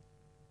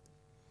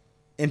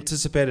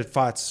anticipated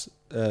fights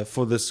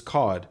for this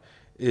card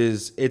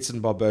is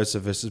Edson Barbosa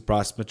versus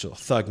Bryce Mitchell.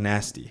 Thug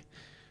Nasty.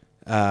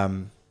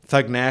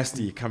 Thug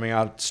Nasty coming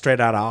out straight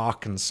out of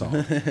Arkansas.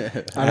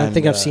 I don't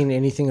think I've seen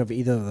anything of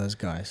either of those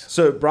guys.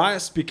 So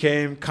Bryce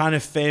became kind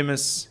of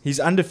famous. He's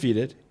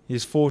undefeated.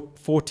 He's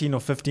 14 or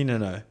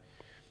 15-0.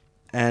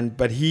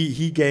 But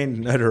he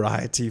gained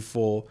notoriety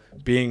for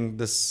being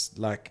this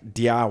like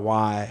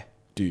DIY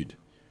dude.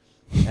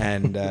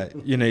 And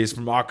he's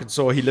from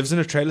Arkansas. He lives in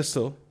a trailer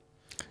still.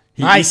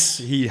 He hunts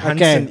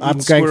and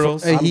eats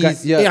squirrels. He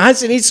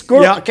hunts and eats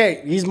squirrels. Yeah.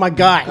 Okay, he's my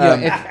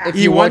guy. If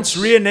He you once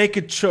watch- rear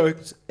naked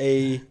choked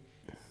a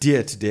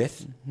deer to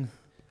death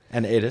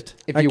and ate it.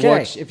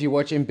 If you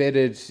watch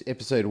Embedded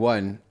episode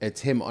 1,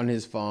 it's him on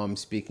his farm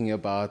speaking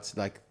about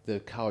like the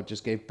cow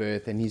just gave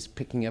birth and he's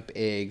picking up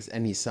eggs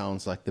and he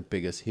sounds like the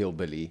biggest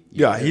hillbilly.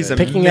 Yeah, he's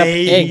Picking up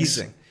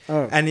amazing. eggs.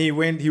 Oh. And he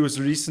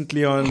was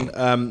recently on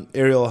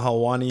Ariel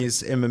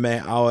Helwani's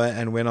MMA Hour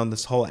and went on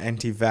this whole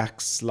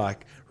anti-vax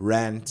like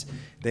rant.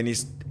 Then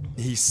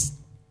he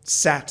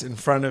sat in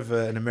front of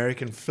an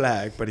American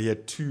flag, but he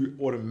had 2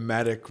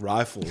 automatic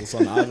rifles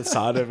on either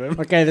side of him.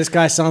 Okay, this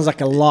guy sounds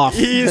like a laugh.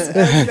 He's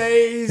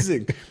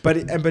amazing. But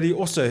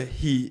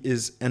he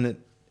is an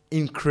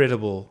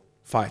incredible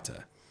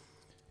fighter.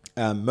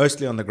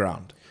 Mostly on the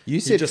ground. You He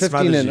said just 15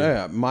 smothers and you.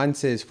 0. Mine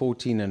says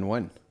 14 and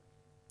 1.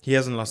 He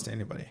hasn't lost to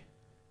anybody.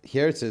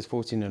 Here it says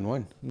 14 and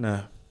 1.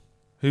 No.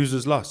 Who's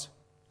his loss?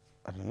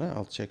 I don't know.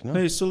 I'll check now.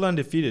 No, he's still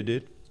undefeated,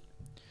 dude.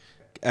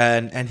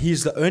 And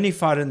he's the only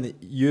fighter in the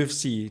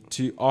UFC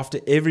to, after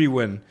every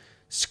win,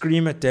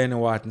 scream at Dana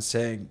White and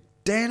saying,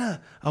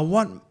 Dana,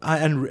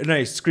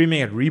 he's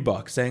screaming at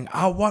Reebok saying,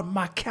 I want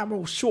my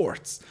camel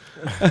shorts.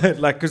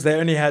 Like, because they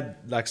only had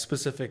like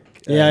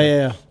specific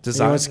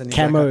designs. And And,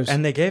 camos.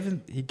 and they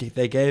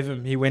gave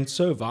him, he went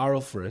so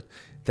viral for it,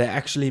 they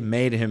actually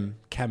made him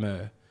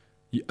camo,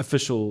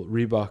 official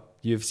Reebok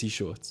UFC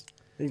shorts.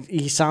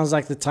 He sounds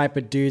like the type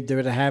of dude that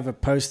would have a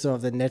poster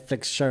of the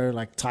Netflix show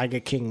like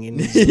Tiger King in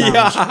his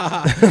lounge.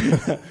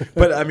 Yeah.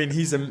 But I mean,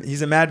 he's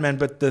a madman.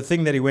 But the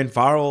thing that he went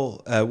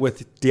viral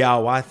with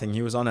DIY thing,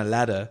 he was on a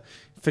ladder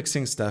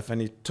fixing stuff, and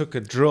he took a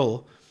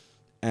drill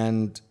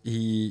and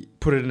he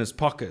put it in his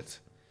pocket.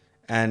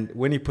 And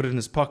when he put it in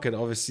his pocket,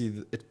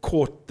 obviously it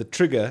caught the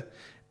trigger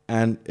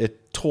and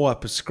it tore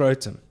up his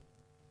scrotum.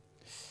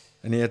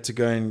 And he had to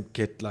go and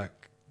get like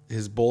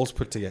his balls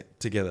put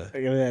together.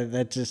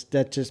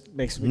 That just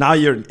makes me. Now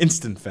you're an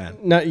instant fan.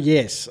 No,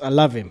 yes, I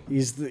love him.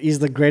 He's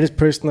the greatest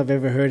person I've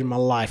ever heard in my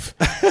life.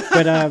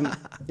 But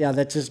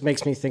that just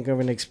makes me think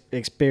of an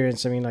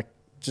experience. I mean, like,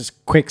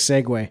 just quick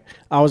segue.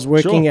 I was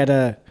working at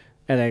a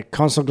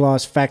console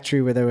glass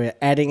factory where they were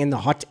adding in the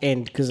hot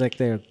end because like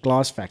they're a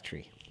glass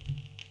factory.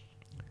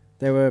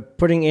 They were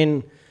putting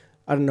in,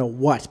 I don't know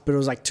what, but it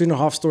was like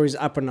 2.5 stories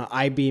up on an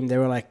I-beam. They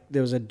were like,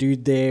 there was a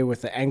dude there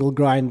with the angle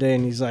grinder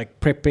and he's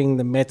like prepping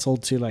the metal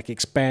to like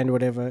expand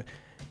whatever.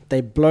 They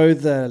blow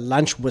the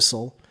lunch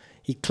whistle.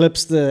 He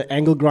clips the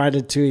angle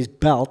grinder to his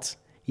belt.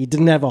 He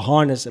didn't have a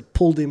harness. It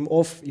pulled him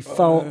off. He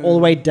fell all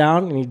the way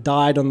down and he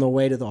died on the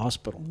way to the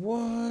hospital.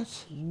 What?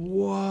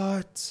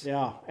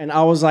 Yeah. And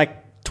I was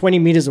like 20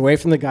 meters away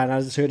from the guy and I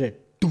just heard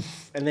it.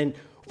 Doof, and then,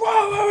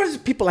 whoa, there's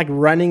people like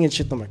running and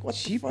shit. I'm like, what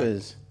the fuck?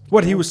 Cheapers.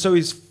 What,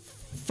 he's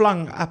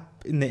flung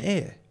up in the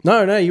air?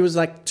 No, he was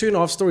like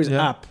 2.5 stories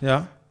up.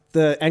 Yeah.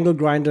 The angle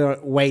grinder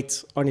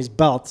weight on his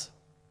belt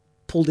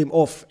pulled him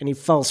off and he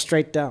fell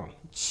straight down.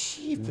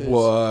 Cheapers.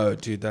 Whoa,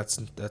 dude,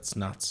 that's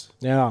nuts.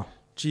 Yeah.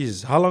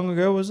 Jesus, how long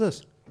ago was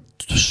this?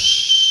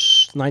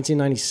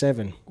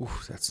 1997. Ooh,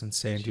 that's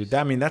insane, dude.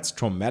 I mean, that's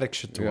traumatic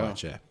shit to Yeah.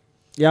 watch, yeah.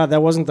 Yeah,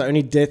 that wasn't the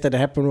only death that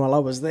happened while I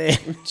was there.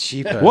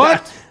 Cheaper.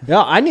 What?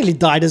 Yeah, I nearly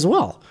died as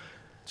well.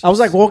 I was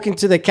like walking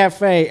to the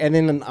cafe and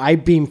then an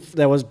I-beam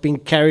that was being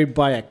carried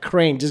by a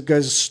crane just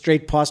goes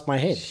straight past my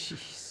head.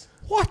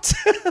 What?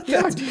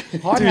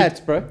 Hard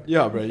hats, bro.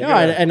 Yeah, bro. Yeah,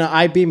 and an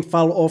I-beam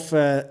fell off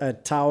a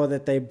tower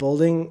that they're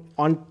building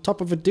on top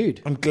of a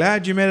dude. I'm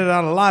glad you made it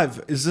out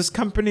alive. Is this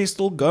company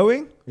still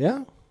going?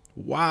 Yeah.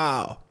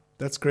 Wow.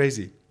 That's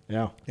crazy.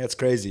 Yeah. That's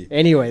crazy.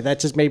 Anyway, that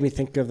just made me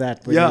think of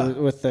that with, Yeah.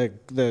 with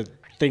the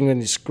thing in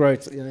his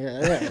scrot.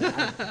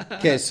 Yeah.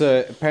 Okay,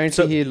 so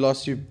apparently he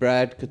lost to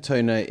Brad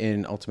Katona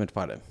in Ultimate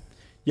Fighter.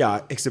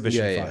 Yeah,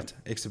 exhibition Yeah, yeah. fight.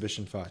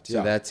 Exhibition fight. So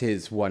Yeah. that's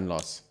his one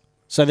loss.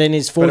 So then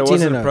he's But it 14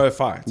 wasn't and a 0. pro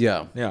fight.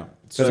 Yeah. Yeah.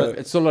 So So,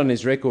 it's still on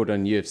his record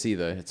on UFC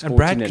though. It's 14 and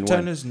Brad and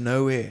 1. Katona's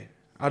nowhere.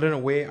 I don't know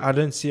where. I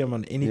don't see him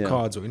on any Yeah.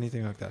 cards or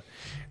anything like that.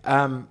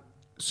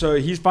 So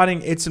he's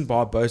fighting Edson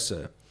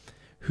Barbosa,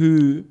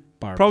 who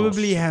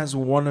probably has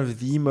one of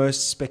the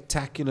most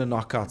spectacular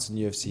knockouts in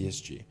UFC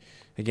history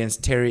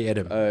against Terry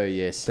Edom. Oh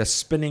yes. The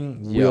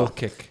spinning wheel Yeah.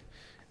 kick.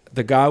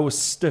 The guy was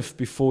stiff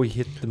before he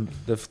hit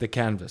the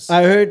canvas.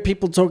 I heard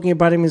people talking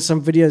about him in some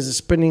videos, a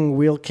spinning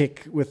wheel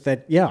kick with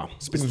that. Yeah.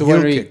 Spinning the heel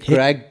one where he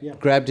kick.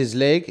 grabbed his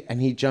leg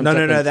and he jumped No, up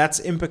no, no. and- That's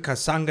Impa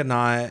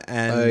Kasanganai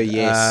and Oh,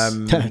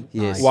 yes.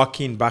 Yes.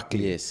 Joaquin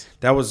Buckley. Yes.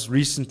 That was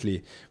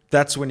recently.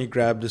 That's when he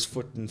grabbed his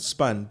foot and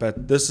spun.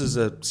 But this is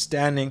a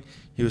standing.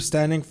 He was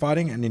standing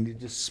fighting and then he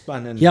just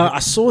spun. And Yeah, I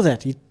saw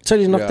that. He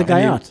totally knocked Yeah. the guy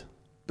And he- out.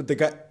 But the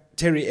guy,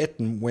 Terry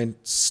Etten,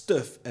 went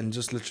stiff and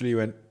just literally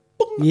went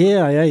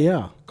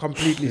Yeah.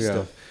 completely Yeah.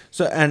 stiff.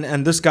 So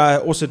and this guy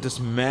also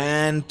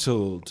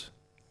dismantled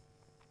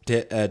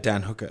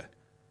Dan Hooker.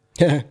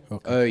 Okay.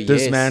 Oh yes.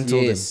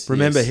 Dismantled yes, him.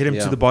 Remember, yes, hit him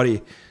yeah. to the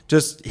body.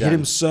 Just hit Done.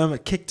 him so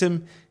much, kicked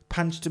him,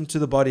 punched him to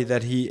the body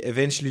that he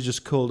eventually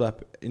just curled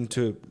up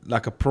into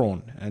like a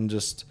prawn and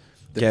just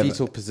The gave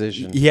fetal up.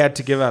 position. He had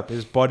to give up.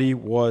 His body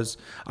was.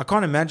 I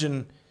can't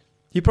imagine.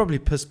 He probably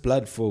pissed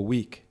blood for a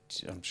week.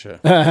 I'm sure.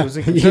 It was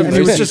incredible. And he Most was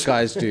of these just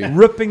guys do.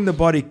 ripping the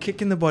body,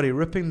 kicking the body,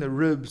 ripping the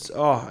ribs.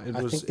 Oh, it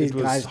I was think these it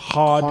was guys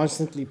hard,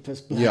 constantly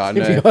piss blood. Yeah, I if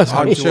you know. ask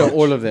hard me. I'm to sure watch.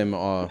 all of them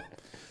are.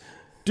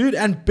 dude.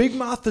 And Big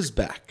Mouth is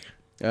back.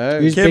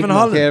 Oh, Who's Kevin Big Mouth?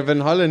 Holland. Kevin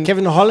Holland.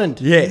 Kevin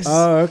Holland. Yes.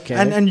 Oh, okay.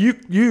 And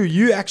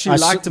you actually I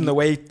saw- liked him the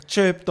way he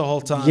chirped the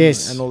whole time.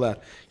 Yes. And all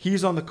that.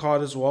 He's on the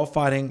card as well,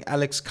 fighting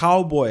Alex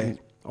Cowboy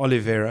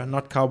Oliveira,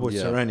 not Cowboy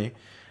Yeah. Cerrone.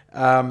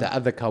 The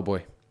other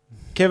cowboy.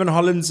 Kevin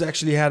Holland's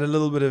actually had a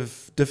little bit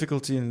of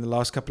difficulty in the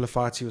last couple of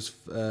fights. He was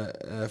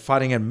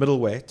fighting at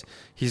middleweight.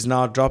 He's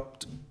now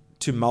dropped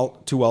to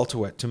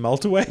welterweight. To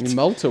welterweight?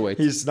 Welterweight.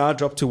 He's now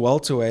dropped to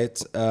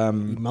welterweight.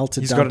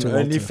 melted He's down got an to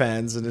welter.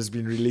 OnlyFans and has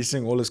been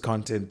releasing all his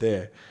content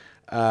there.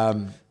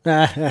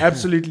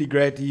 Absolutely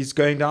great. He's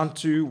going down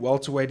to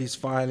welterweight. He's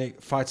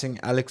fighting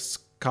Alex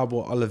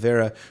Cowboy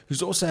Oliveira,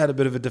 who's also had a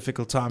bit of a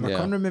difficult time. I Yeah.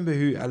 can't remember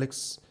who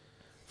Alex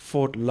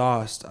fought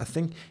last. I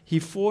think he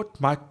fought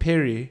Mike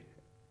Perry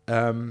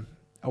a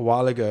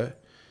while ago,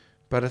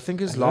 but I think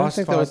his I don't last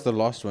think fight. that was the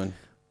last one.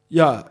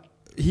 Yeah,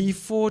 he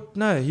fought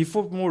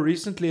more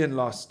recently and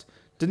lost.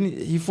 Didn't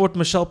he? He fought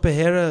Michelle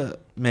Pereira,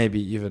 maybe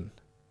even.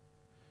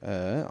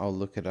 I'll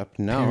look it up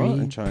now Perry,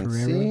 and try and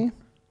Pereira. see.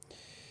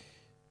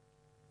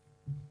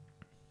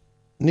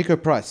 Nico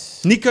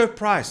Price. Nico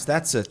Price,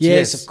 that's it.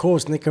 Yes, of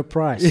course, Nico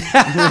Price.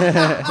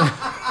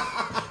 I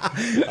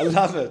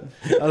love it.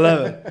 I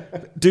love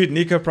it. Dude,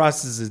 Nico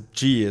Price is a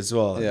G as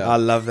well. Yeah. I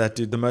love that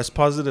dude. The most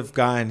positive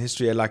guy in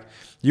history. Like,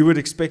 you would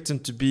expect him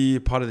to be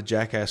part of the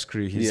Jackass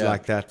crew. He's Yeah.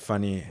 like that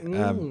funny.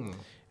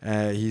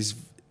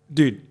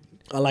 Dude,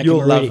 I like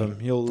you'll him love already. him.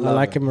 You'll I love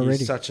like him already.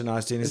 He's such a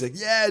nice dude. He's like,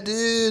 yeah,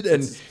 dude.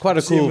 And It's quite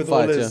a see him cool with all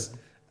fight, his,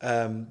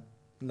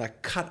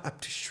 like cut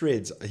up to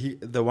shreds.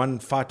 The one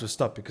fight was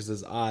stopped because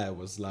his eye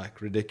was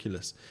like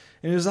ridiculous.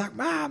 And he was like,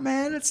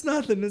 man, it's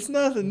nothing.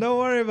 Don't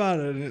worry about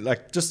it. And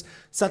like, just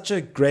such a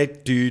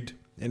great dude.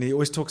 And he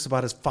always talks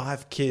about his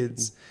 5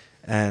 kids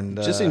and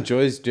Just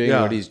enjoys doing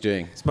yeah. what he's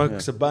doing.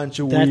 smokes a bunch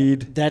of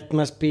weed. That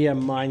must be a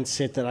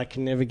mindset that I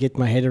can never get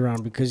my head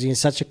around because you're in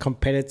such a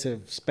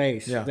competitive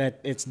space Yeah. that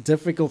it's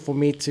difficult for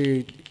me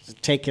to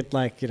take it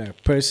like,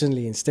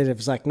 personally instead of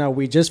it's like, no,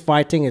 we're just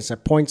fighting. It's a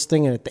points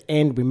thing. And at the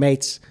end, we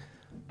mates.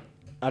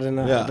 I don't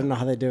know. Yeah. I don't know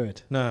how they do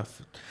it. No.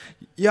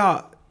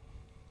 Yeah.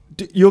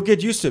 You'll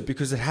get used to it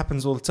because it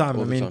happens all the time.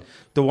 All I the mean, time.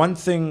 the one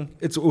thing,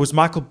 it was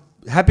Michael.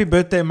 Happy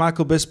birthday,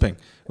 Michael Bisping.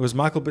 It was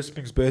Michael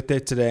Bisping's birthday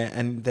today,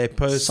 and they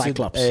posted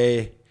Cyclops.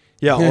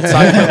 old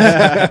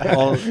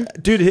Cyclops.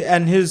 Dude,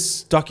 and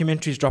his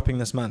documentary is dropping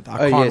this month.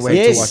 I can't wait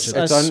Yes, to watch it.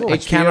 I It's on saw I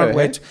it. HBO, cannot eh?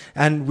 wait.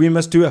 And we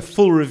must do a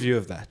full review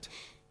of that.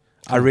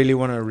 I really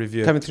want to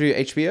review it. Coming through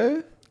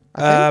HBO?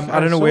 I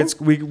don't know where it's.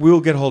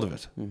 We'll get hold of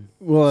it.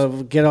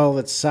 We'll get all of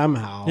it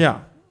somehow.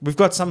 Yeah, we've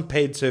got some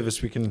paid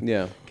service we can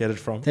Yeah. get it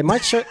from. They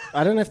might show.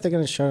 I don't know if they're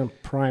going to show on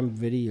Prime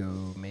Video.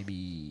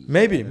 Maybe.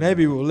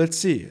 Maybe. Well, let's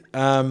see.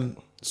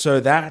 So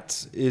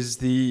that is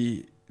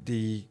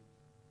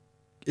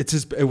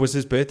it was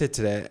his birthday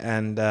today,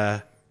 and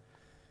and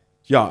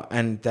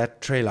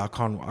that trailer, I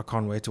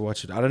can't wait to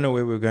watch it. I don't know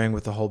where we're going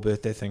with the whole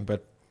birthday thing,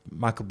 but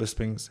Michael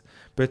Bisping's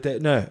birthday.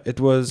 No, it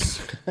was.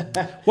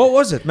 What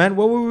was it, man?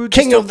 What were we?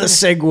 King just of the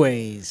talking-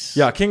 Segways.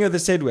 Yeah, King of the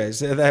Segways.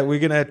 That we're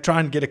gonna try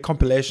and get a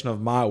compilation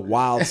of my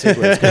wild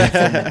segways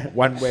going from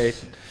one way.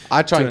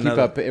 I try to and keep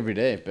another. up every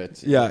day,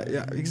 but Yeah,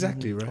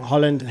 exactly, right.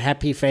 Holland,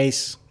 happy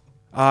face.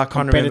 I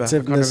can't remember.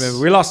 Competitiveness.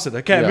 We lost it.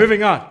 Okay, Yeah.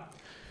 moving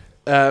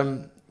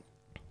on.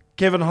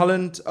 Kevin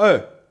Holland.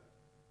 Oh,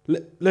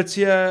 let's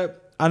hear.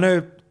 I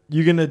know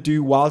you're gonna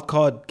do wild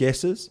card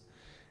guesses.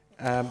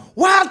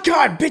 Wild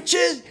card,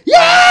 bitches!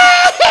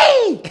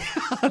 Yay!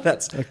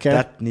 That's Okay.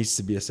 That needs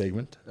to be a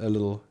segment. A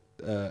little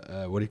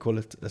what do you call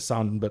it? A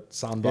sound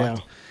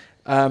bite.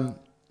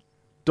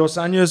 Dos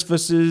Anjos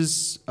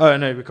versus. Oh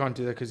no, we can't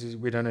do that because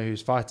we don't know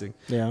who's fighting.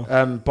 Yeah.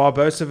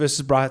 Barbosa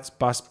versus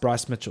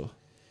Bryce Mitchell.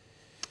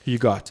 Who you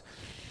got?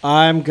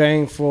 I'm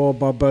going for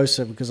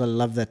Barbosa because I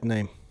love that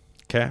name.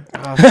 Okay,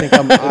 I think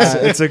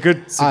it's a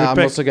good. I'm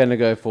pick. also going to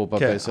go for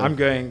Okay, Barbosa. I'm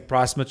going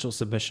Bryce Mitchell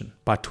submission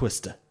by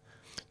Twister.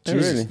 Oh,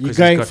 really? You're 'Cause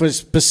going he's got- for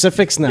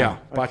specifics now. Yeah,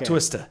 by Okay.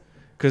 Twister.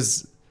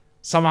 Because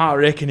somehow I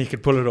reckon he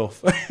could pull it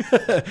off.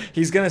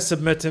 He's going to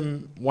submit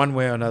him one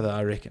way or another,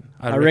 I reckon.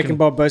 I reckon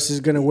Barbosa is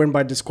going to win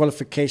by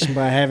disqualification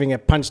by having a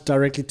punch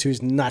directly to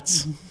his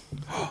nuts.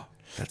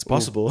 that's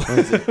possible.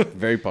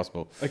 Very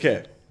possible.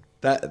 Okay,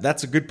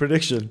 that's a good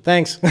prediction.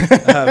 Thanks.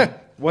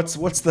 What's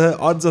the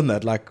odds on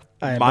that? Like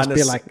It must be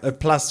minus like-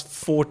 plus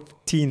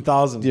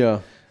 14,000. Yeah.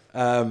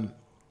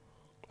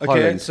 Okay,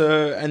 Holland.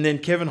 so and then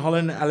Kevin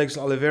Holland, Alex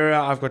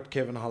Oliveira. I've got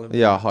Kevin Holland.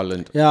 Yeah,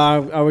 Holland. Yeah,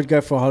 I would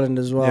go for Holland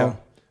as well. Yeah,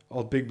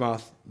 old big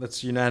mouth.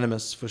 That's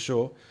unanimous for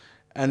sure.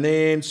 And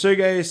then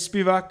Sergey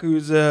Spivak,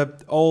 who's a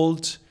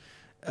old,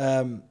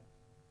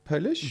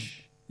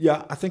 Polish?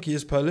 yeah, I think he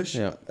is Polish.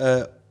 Yeah.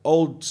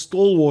 Old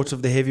stalwart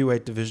of the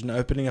heavyweight division,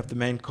 opening up the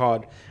main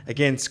card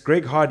against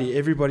Greg Hardy,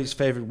 everybody's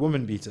favorite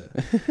woman beater.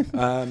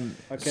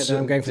 Okay, then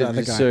I'm going for the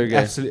other guy. Sergey.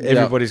 Absolutely, Yeah.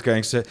 everybody's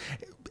going. So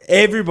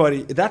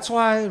everybody. That's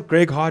why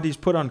Greg Hardy's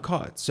put on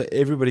cards, so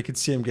everybody could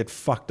see him get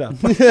fucked up.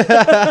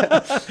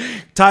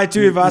 Tai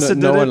Tuivasa did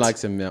no it. one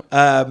likes him,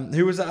 yeah.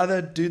 Who was the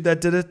other dude that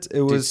did it?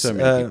 It was so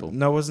many people.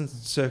 No, it wasn't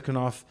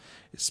Serkinov.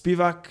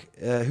 Spivak.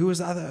 Who was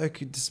the other oak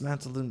who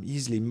dismantled him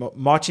easily?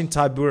 Marcin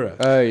Tybura.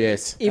 Oh,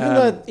 yes.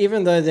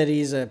 Even though that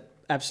he's a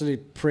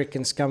absolute prick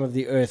and scum of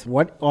the earth,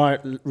 what are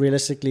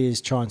realistically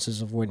his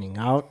chances of winning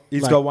out?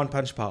 He's got one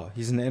punch power.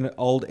 He's an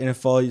old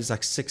NFL. He's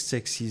like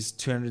 6'6". He's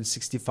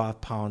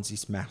 265 pounds.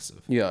 He's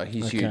massive. Yeah,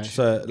 he's Okay. huge.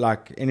 So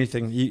like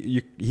anything,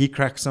 he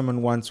cracks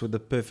someone once with a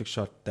perfect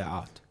shot, they're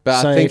out.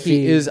 But So I think if he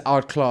he- is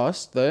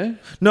outclassed, though.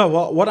 No,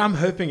 what I'm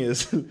hoping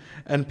is,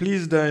 and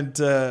please don't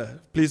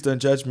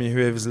judge me,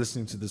 whoever's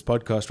listening to this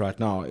podcast right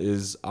now,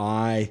 is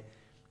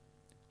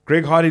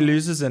Greg Hardy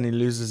loses and he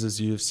loses his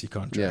UFC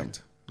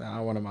contract. I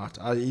want him out.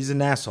 He's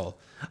an asshole.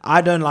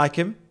 I don't like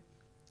him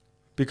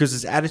because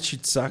his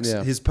attitude sucks.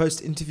 Yeah. His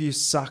post interviews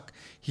suck.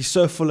 He's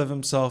so full of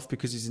himself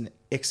because he's an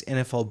ex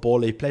NFL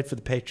baller. He played for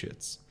the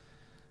Patriots.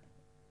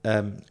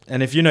 And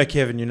if you know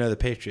Kevin, you know the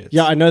Patriots.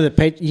 Yeah, I know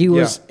that he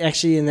was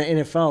actually in the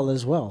NFL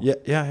as well. Yeah.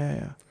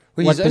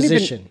 Well, What he's only been-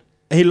 position?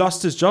 He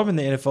lost his job in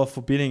the NFL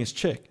for beating his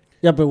chick.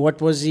 Yeah, but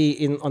what was he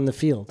in on the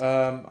field?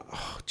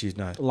 Geez,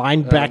 no.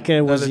 Linebacker?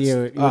 No, was he?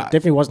 let's- He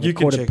definitely wasn't You a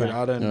can check quarterback. it.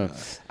 I don't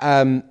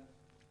know.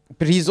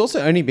 But he's also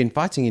only been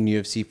fighting in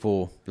UFC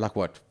for, like,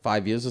 what,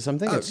 5 years or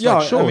something? It's yeah,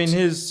 like short. I mean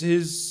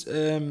his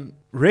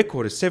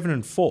record is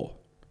 7-4,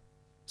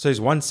 so he's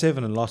won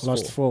 7 and lost 4.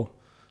 4.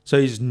 So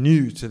he's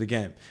new to the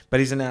game, but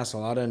he's an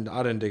asshole. I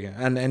don't dig him.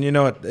 And you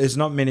know what? There's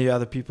not many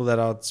other people that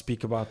I'd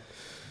speak about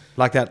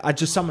like that. I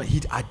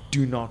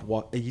do not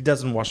watch. He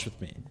doesn't wash with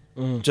me.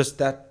 Just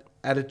that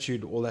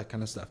attitude, all that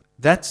kind of stuff.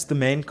 That's the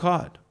main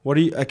card. What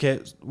do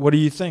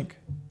you think?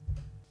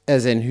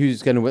 As in,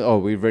 who's going to win? Oh,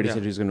 we've already Yeah.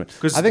 said who's going to win.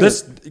 Because I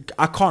think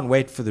I can't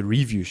wait for the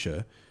review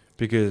show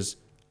because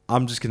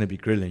I'm just going to be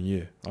grilling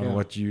you on Yeah.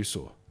 what you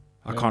saw.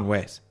 I can't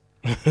wait.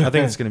 I think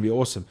it's going to be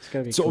awesome.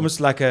 gonna be It's cool. almost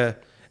like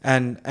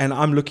and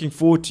I'm looking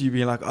forward to you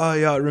being like, oh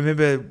yeah,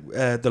 remember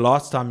the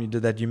last time you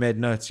did that, you made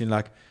notes. You're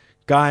like,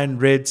 guy in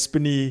red,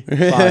 spinny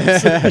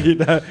lines. You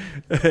know,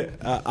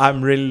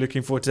 I'm really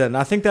looking forward to that. And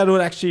I think that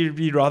would actually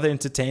be rather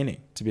entertaining,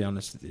 to be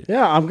honest with you.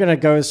 Yeah, I'm gonna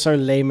go so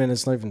layman.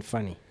 It's not even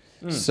funny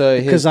so.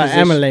 because I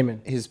am a layman.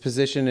 His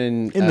position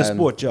in The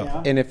sport,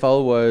 yeah.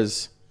 NFL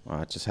was. Oh,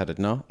 I just had it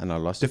now, and I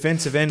lost it.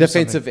 Defensive end. or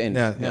Defensive something.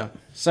 end. Yeah.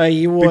 So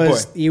he boy.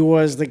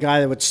 was the guy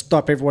that would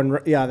stop everyone.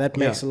 Yeah, that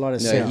makes Yeah. a lot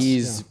of No, sense.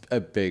 he's a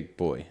big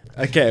boy.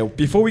 Okay,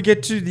 before we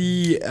get to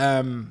the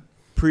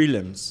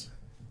prelims,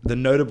 the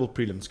notable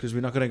prelims, because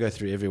we're not going to go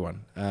through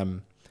everyone.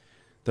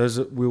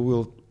 We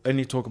will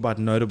only talk about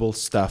notable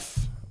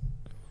stuff,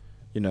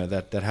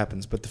 that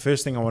happens. But the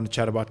first thing I want to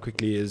chat about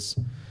quickly is,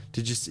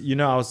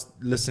 I was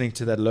listening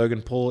to that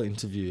Logan Paul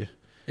interview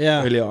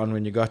yeah. earlier on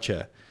when you got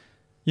here.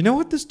 You know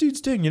what this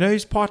dude's doing? You know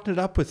he's partnered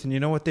up with, and you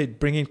know what they're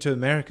bringing to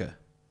America?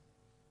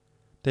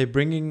 They're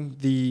bringing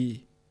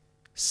the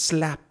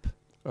slap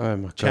Oh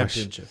my gosh!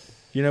 championship.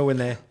 You know when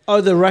they...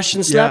 Oh, the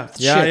Russian slap.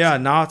 Shit. Yeah.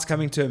 Now it's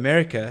coming to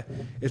America.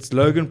 It's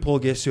Logan Paul.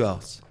 Guess who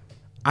else?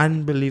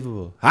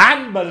 Unbelievable.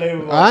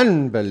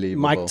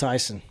 Unbelievable. Mike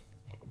Tyson.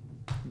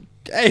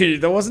 Hey,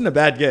 that wasn't a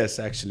bad guess,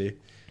 actually.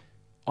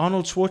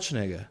 Arnold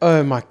Schwarzenegger.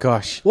 Oh my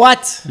gosh!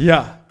 What?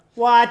 Yeah.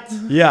 What?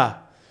 Yeah.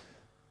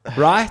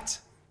 Right?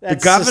 That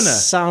the governor.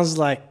 just sounds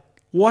like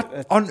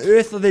What on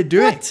earth are they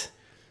doing? what?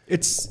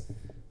 It's...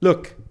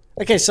 Look,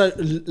 Okay, so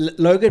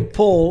Logan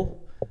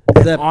Paul,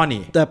 the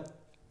Arnie. the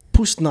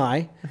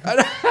Pusnai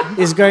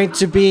is going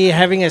to be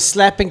having a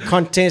slapping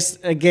contest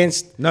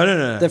against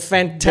No. the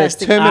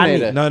fantastic The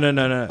Terminator. Army.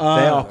 No. Oh,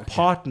 They are okay.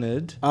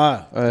 partnered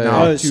Oh,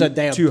 now no, so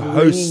they are to bringing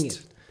host.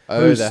 it.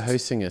 Oh, they're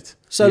hosting it.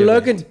 So Yeah.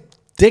 Logan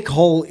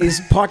Dickhole is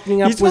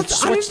partnering up He's with.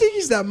 not, I don't think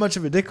he's that much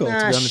of a dickhole, to be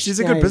honest. He's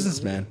a good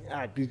businessman.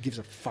 Who gives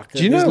a fuck?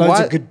 Do you There's know loads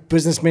why- of good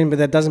businessmen, but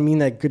that doesn't mean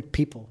they're good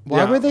people. Why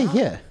Yeah. were they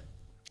here?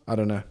 I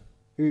don't know.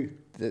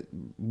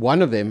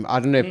 One of them, I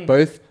don't know if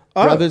both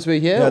brothers were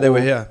here. Yeah, they were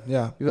or- here.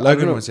 Yeah. I don't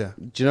Logan know. was here.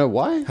 Do you know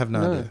why? Have no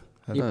idea.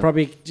 He Don't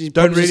probably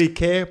really just,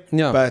 care,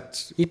 No.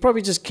 but he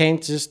probably just came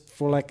just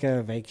for like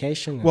a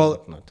vacation. And Well-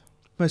 whatnot.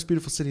 most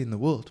beautiful city in the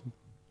world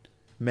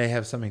may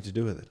have something to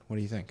do with it. What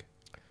do you think?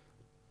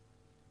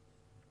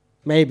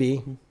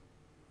 Maybe.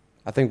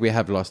 I think we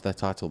have lost that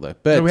title though.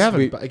 But No, we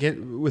haven't. But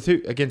with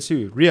who? Against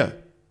who? Rio.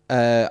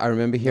 I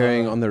remember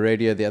hearing on the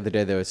radio the other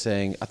day they were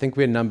saying, I think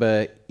we're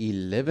number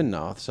 11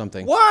 now or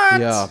something.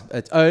 What? Yeah.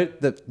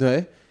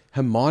 No,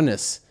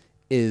 Hermanus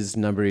is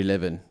number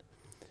 11.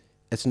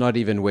 It's not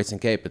even Western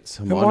Cape. It's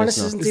Hermanus Hermanus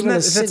now. isn't Isn't even that,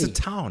 a that's a city.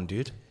 town,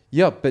 dude.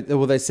 Yeah, but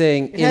well, they're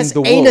saying It in has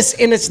the anus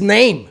world. in its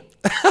name.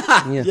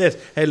 Yeah. Yes.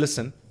 Hey,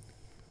 listen.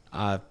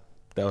 That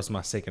was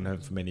my second home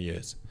for many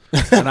years.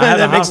 And I had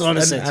That a makes house, a lot of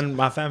and, sense. and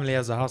my family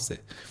has a house there.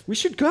 We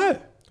should go.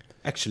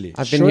 Actually,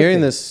 I've been Sure hearing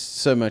thing. this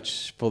so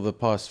much for the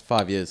past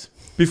 5 years.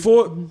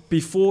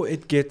 before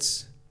it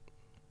gets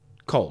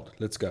cold.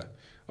 Let's go.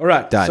 All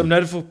right. Done. Some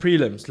notable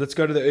prelims. Let's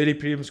go to the early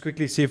prelims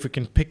quickly. See if we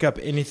can pick up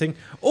anything.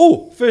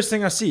 Oh, first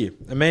thing I see.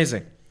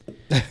 Amazing.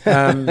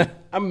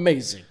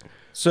 Amazing.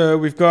 So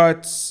we've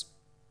got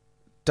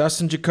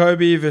Dustin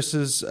Jacoby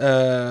versus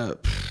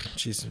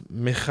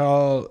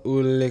Michal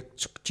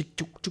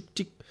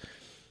Ulek.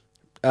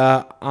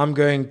 I'm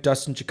going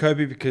Dustin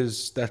Jacoby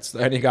because that's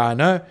the only guy I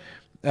know.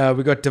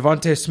 We got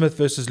Devontae Smith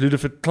versus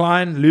Ludovit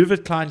Klein.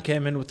 Ludovit Klein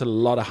came in with a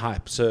lot of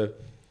hype. So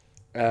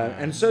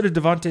and so did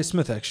Devontae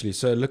Smith actually.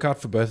 So look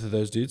out for both of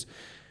those dudes.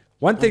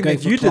 One thing going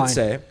that for you Klein. did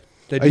say.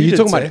 That Are you did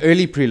talking say- about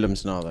early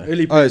prelims now, though?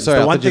 early Oh, prelims? sorry.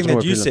 The I one thought you thing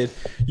were that talking you about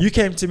said, you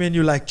came to me and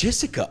you're like,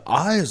 Jessica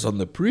I is on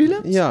the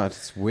prelims? Yeah,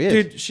 it's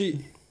weird. Dude,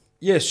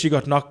 she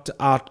got knocked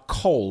out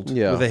cold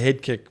Yeah. with a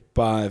head kick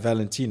by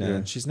Valentina. Yeah.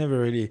 And she's never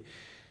really...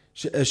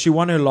 She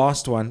won her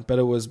last one, but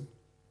it was...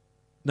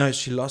 No,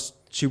 she lost...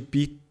 She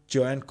beat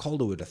Joanne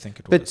Calderwood, I think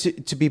it was.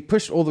 But to be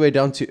pushed all the way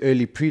down to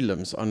early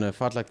prelims on a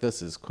fight like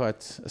this is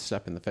quite a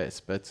slap in the face.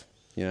 But,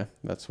 you know,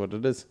 that's what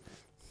it is.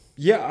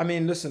 Yeah, I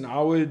mean, listen,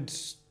 I would...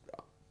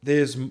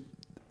 There's...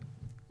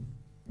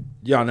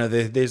 Yeah, no,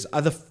 there's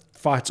other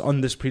fights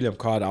on this prelim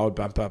card I would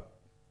bump up.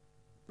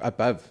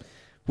 Above.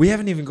 We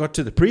haven't even got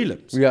to the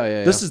prelims.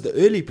 Yeah. This is the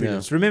early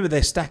prelims. Remember,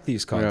 they stack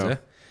these cards,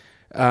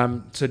 Yeah.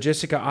 So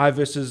Jessica I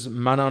versus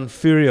Manon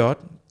Furiot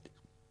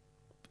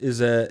is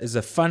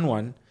a fun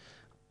one.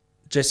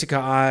 Jessica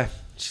I,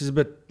 she's a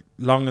bit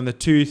long in the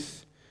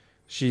tooth.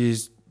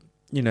 She's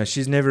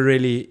never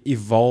really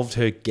evolved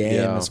her game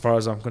Yeah. as far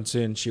as I'm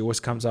concerned. She always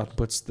comes out and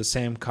puts the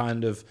same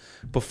kind of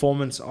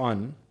performance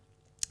on.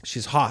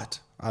 She's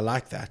hot. I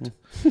like that.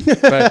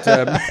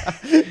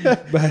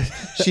 but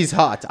She's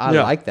hot. I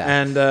yeah, like that.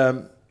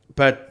 And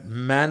but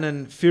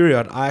Manon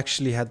Furiot, I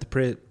actually had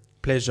the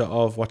pleasure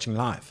of watching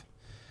live.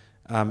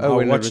 I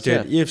when it watched was her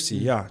at here?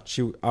 EFC. Yeah,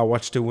 I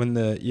watched her win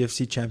the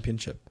EFC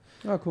championship,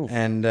 Oh, cool.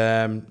 and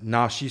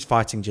now she's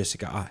fighting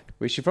Jessica I.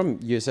 Where's she from?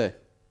 USA.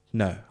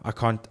 No, I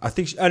can't. I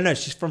think. No,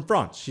 she's from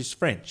France. She's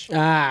French.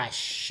 Ah,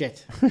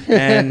 shit.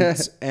 and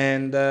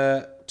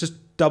just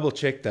double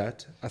check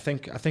that. I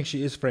think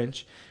she is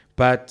French,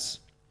 but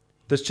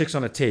this chick's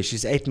on a tear.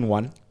 She's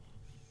 8-1.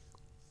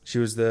 She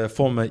was the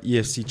former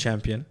EFC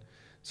champion,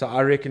 so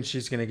I reckon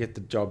she's gonna get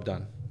the job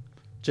done.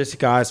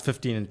 Jessica I is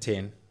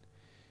 15-10.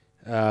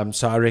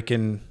 So I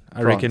reckon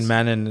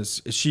Manon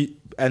is she,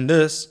 and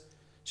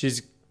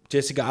she's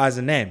Jessica I's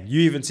a name.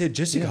 You even said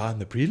Jessica I in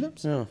the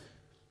prelims. Yeah.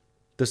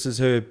 This is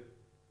her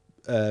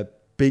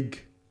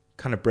big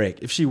kind of break.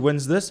 If she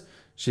wins this,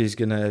 she's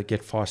gonna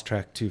get fast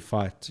tracked to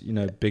fight,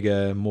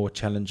 bigger, more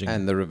challenging.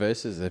 And the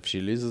reverse is if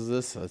she loses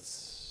this,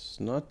 it's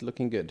not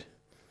looking good.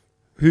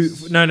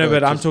 No,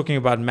 but I'm just- talking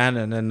about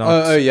Manon and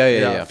not. Oh,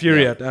 yeah.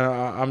 Furiat.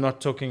 I'm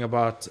not talking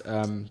about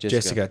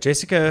Jessica.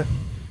 Jessica,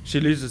 she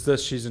loses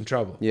this, she's in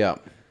trouble. Yeah.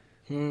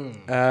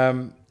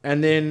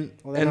 And then,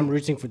 Well, then I'm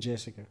rooting for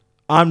Jessica.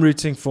 I'm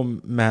rooting for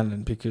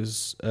Manon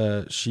because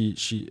I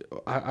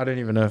don't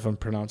even know if I'm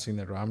pronouncing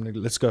that right.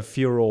 Let's go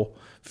Furiot.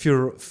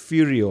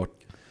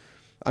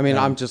 I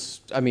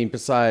mean,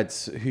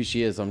 besides who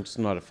she is, I'm just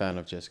not a fan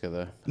of Jessica,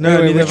 though. No,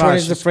 Wait, neither which have I. one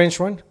is the She's- French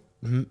one?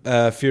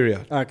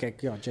 Furiat. Okay,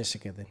 yeah,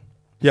 Jessica then.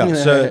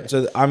 Yeah,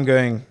 so I'm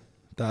going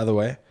the other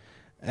way.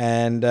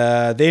 And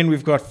then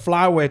we've got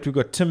flyweight. We've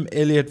got Tim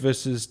Elliott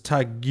versus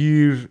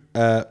Tagir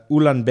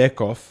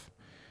Ulanbekov,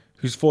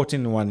 who's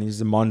 14-1.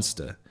 He's a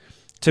monster.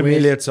 Tim Where's-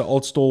 Elliott's an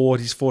old stalwart.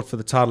 He's fought for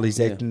the title. He's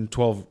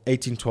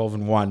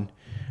 18-12-1.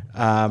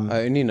 I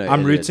only know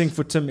I'm Elliott. rooting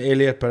for Tim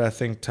Elliott, but I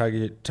think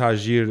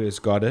Tagir has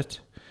got it.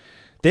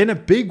 Then a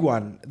big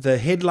one. The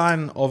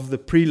headline of the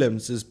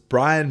prelims is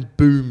Brian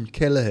Boom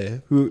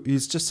Kelleher, who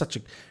is just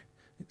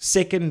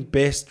second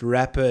best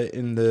rapper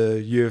in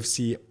the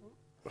UFC,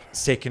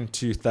 second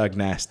to Thug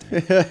Nasty.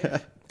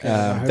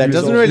 That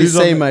doesn't really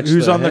say much.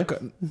 Who's though, on eh?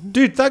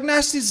 dude? Thug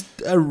Nasty's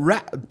a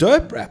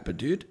dope rapper,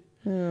 dude.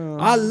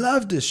 I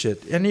love this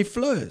shit, and he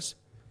flows.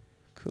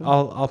 Cool.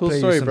 I'll Cool play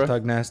story, you some bro.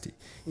 Thug Nasty.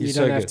 You He's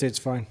don't so have good. to. It's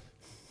fine.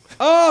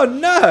 Oh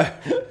no,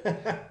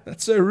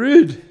 that's so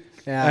rude.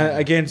 Yeah.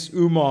 Against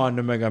Umar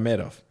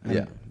Nurmagomedov. And,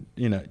 Yeah.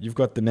 you know, you've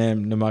got the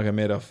name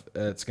Nurmagomedov.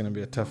 It's going to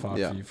be a tough fight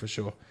Yeah. for you for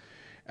sure.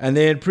 And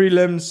then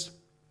prelims.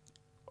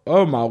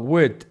 Oh my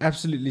word,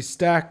 absolutely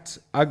stacked.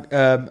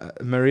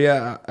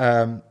 Maria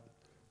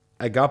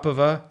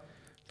Agapova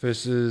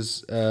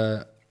versus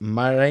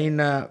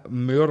Marina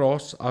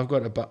Muros. I've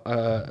got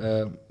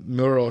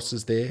Muros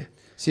is there.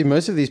 See,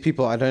 most of these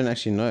people I don't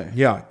actually know.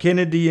 Yeah,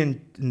 Kennedy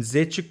and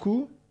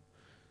Nzechiku.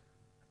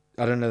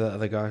 I don't know the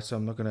other guy, so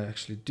I'm not going to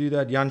actually do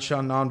that. Yan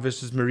Xiaonan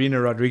versus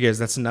Marina Rodriguez.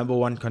 That's the number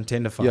one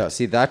contender fight. Yeah,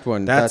 see that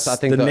one. That's That's I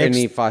think the the next-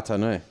 only fight I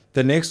know.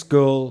 The next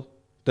girl,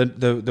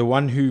 the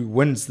one who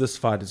wins this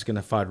fight is going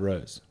to fight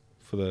Rose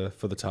for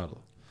the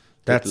title.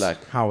 That's luck.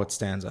 how it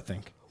stands, I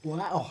think.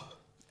 Wow.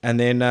 And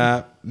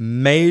then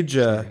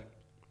major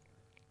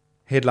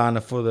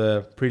headliner for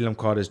the prelim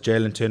card is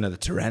Jalen Turner, the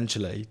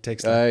tarantula. He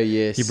takes Oh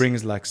yes. he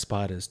brings like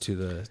spiders to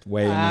the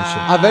weigh-in and shit.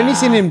 I've only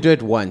seen him do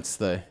it once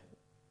though.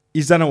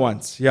 He's done it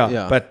once,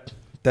 Yeah. but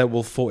that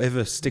will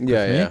forever stick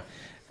Yeah, with me. yeah.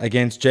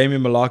 Against Jamie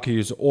Malaki,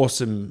 who's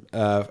awesome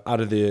out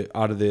of the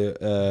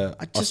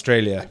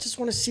Australia. I just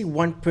want to see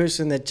one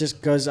person that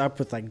just goes up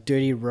with like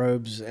dirty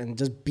robes and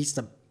just beats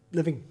the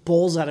living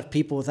balls out of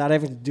people without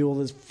having to do all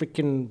this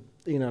freaking,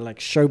 like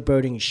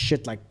showboating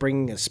shit, like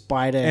bringing a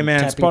spider. Hey and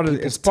man, it's tapping part of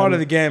people's the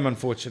tummy. game.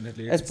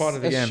 Unfortunately, it's part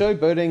of the a game.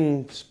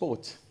 showboating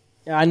sport.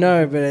 Yeah, I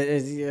know, but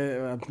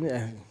yeah.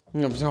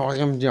 Well,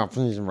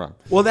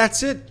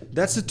 that's it.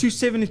 That's the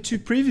 272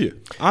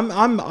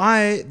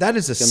 preview. That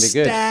is a gonna be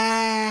good.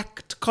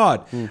 stacked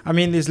card. I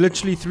mean, there's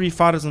literally 3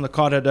 fighters on the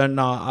card I don't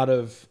know out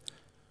of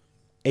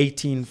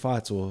 18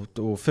 fights or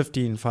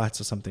 15 fights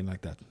or something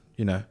like that.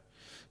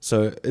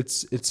 So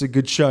it's a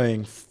good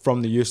showing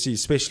from the UFC,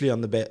 especially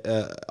on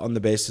the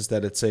basis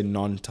that it's a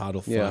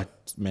non-title fight Yeah.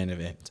 main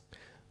event.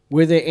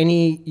 Were there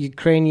any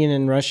Ukrainian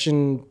and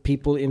Russian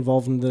people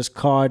involved in this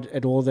card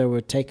at all that were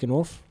taken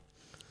off?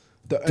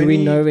 Do we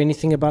know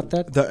anything about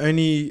that? The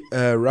only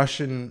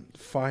Russian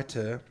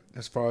fighter,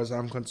 as far as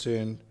I'm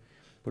concerned,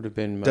 Would have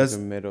been Does-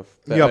 Magomedov.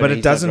 but only it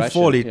he's doesn't not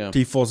fall. Russian,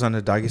 He falls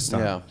under Dagestan.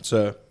 Yeah.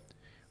 So,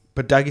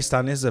 but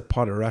Dagestan is a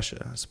part of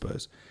Russia, I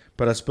suppose.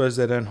 But I suppose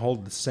they don't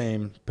hold the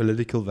same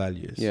political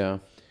values. Yeah.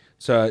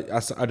 So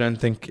I don't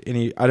think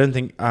any. I don't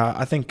think.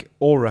 I think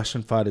all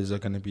Russian fighters are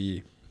going to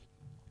be.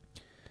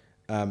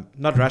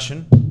 Not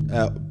Russian,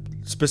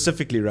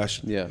 specifically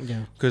Russian. Yeah.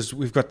 Yeah. Because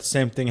we've got the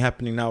same thing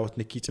happening now with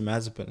Nikita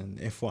Mazepin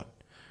in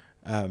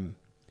F1.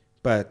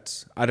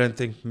 But I don't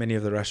think many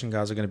of the Russian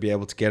guys are going to be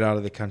able to get out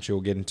of the country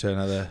or get into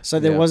another. So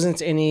there Yeah. wasn't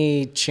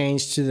any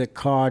change to the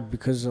card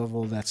because of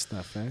all that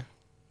stuff, eh?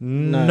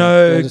 No,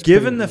 they're just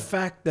given putting- the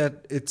fact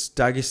that it's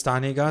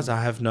Dagestani guys,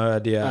 I have no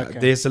idea. Okay.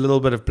 There's a little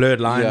bit of blurred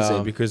lines Yeah.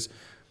 there because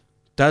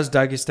does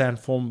Dagestan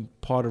form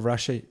part of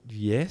Russia?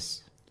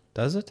 Yes.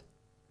 Does it?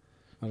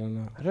 I don't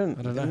know. I don't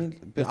know.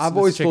 but Let's I've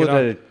always check it thought out.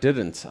 that it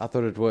didn't. I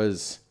thought it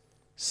was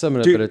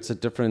similar, Dude. but it's a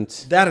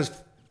different. That is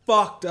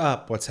fucked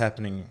up what's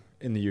happening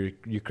in the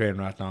Ukraine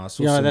right now. I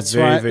saw Yeah, some that's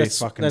very, why. very That's,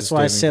 fucking that's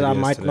why I said I disturbing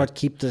videos might today. not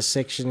keep this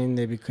section in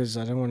there because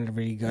I don't want to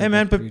really go. Hey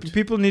man, that but route.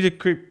 people need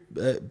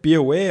to be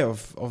aware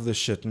of this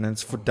shit, and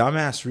it's for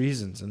dumbass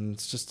reasons, and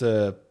it's just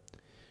I'm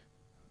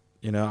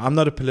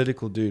not a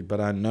political dude, but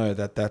I know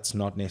that that's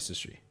not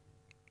necessary.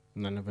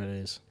 None of it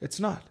is. It's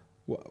not.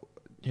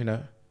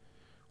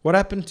 What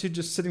happened to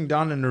just sitting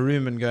down in a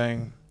room and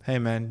going, "Hey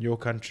man, your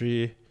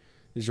country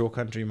is your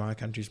country, my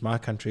country is my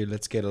country.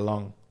 Let's get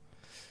along."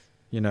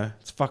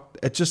 It's fucked.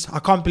 It just I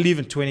can't believe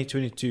in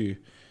 2022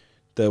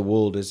 the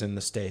world is in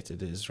the state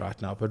it is right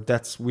now.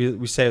 But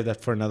we save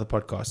that for another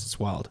podcast. It's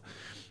wild.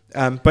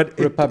 But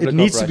Republic it of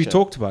needs to be Russia.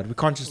 talked about. We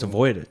can't just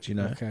avoid it.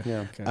 Okay.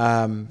 Yeah.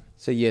 Okay.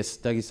 So yes,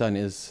 Dagestan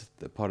is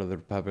the part of the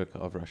Republic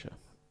of Russia.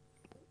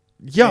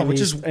 Yeah, And which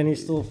he's- is and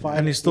he's still fighting.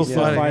 and he's still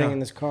fighting, yeah. in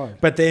this card.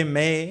 But they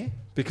may,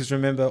 because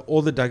remember,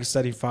 all the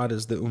Dagestani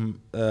fighters, the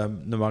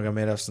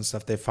Nurmagomedovs and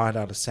stuff, they fight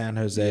out of San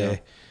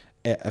Jose,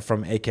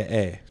 from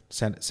AKA,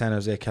 San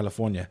Jose,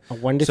 California. I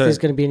wonder So- if there's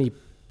going to be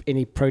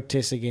any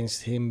protests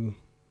against him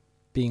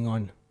being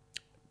on.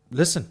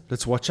 Listen,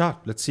 let's watch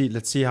out. Let's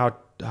see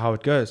how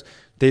it goes.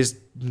 There's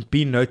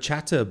been no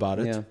chatter about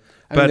it. Yeah.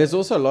 I But- mean, there's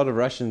also a lot of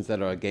Russians that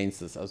are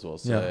against this as well.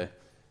 So Yeah.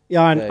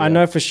 Yeah, I Yeah.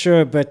 know for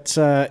sure, but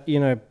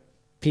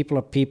people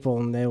are people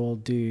and they will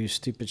do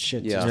stupid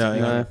shit. Yeah. just Yeah, to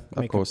make, yeah. a- Of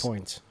make course. a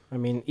point. I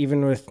mean,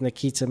 even with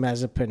Nikita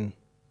Mazepin,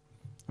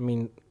 I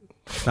mean,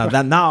 Now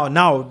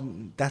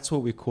that's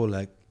what we call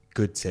a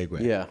good segue.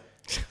 yeah.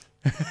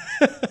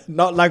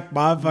 Not like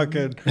my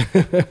fucking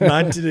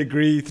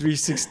 90-degree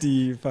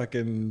 360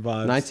 fucking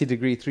vibes.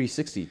 90-degree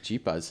 360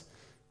 Jeepers.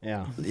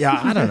 yeah. Yeah,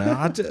 I don't know.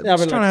 I'm just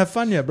but trying to have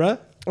fun here, bro.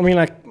 I mean,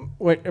 like,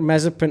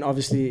 Mazepin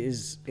obviously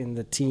is in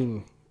the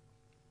team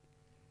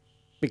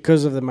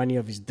because of the money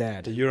of his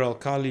dad. The Ural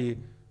Kali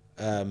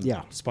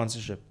Yeah.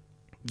 sponsorship.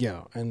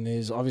 Yeah, and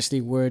there's obviously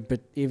word,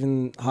 but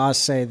even Haas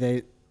say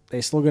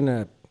they're still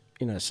gonna,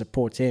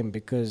 support him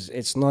because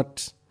it's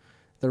not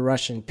the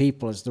Russian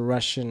people, it's the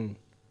Russian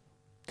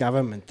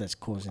government that's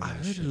causing I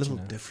this heard shit, a little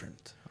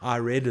different. I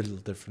read a little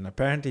different.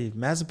 Apparently,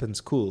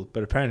 Mazepin's cool,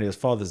 but apparently his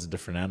father's a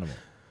different animal.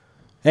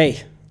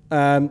 Hey,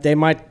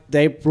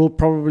 they will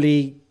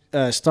probably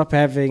stop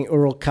having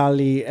Ural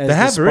Kali as They the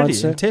have already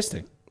sponsor. in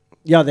testing.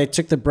 Yeah, they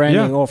took the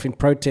branding Yeah. off in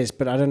protest,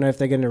 but I don't know if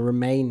they're going to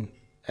remain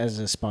as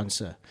a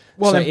sponsor.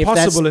 Well, So if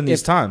impossible that's- in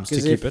these if- times to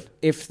 'cause keep it.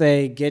 If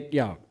they get,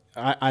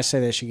 I say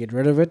they should get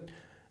rid of it,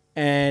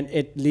 and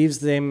it leaves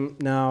them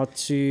now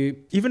to.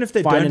 Even if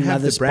they find don't have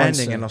another the branding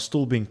sponsor. and are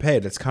still being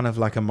paid, it's kind of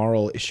like a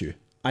moral issue.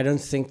 I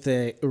don't think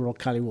the Ural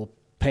Kali will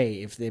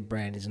pay if their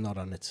brand is not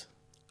on it.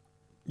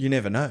 You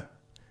never know.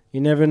 You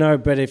never know,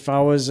 but if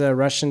I was a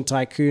Russian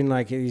tycoon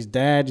like his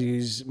dad,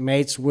 who's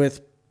mates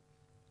with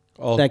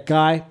Oh, that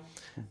guy,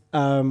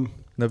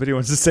 nobody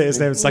wants to say his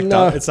name. It's like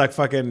No. it's like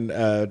fucking.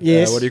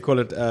 Yes. What do you call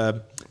it?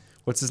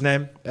 What's his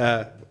name?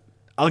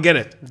 I'll get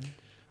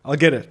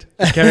it.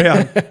 Carry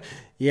on.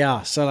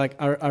 yeah, so like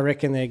I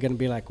reckon they're going to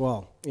be like,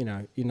 well,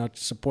 you're not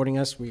supporting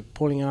us, we're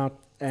pulling out,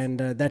 and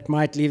that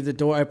might leave the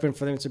door open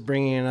for them to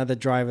bring in another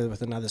driver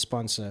with another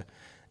sponsor.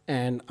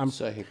 And I'm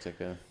So hectic.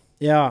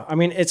 yeah, I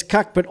mean it's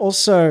cuck, but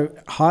also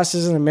Haas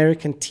is an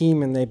American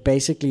team, and they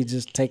basically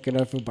just taken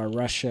over by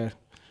Russia,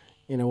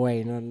 in a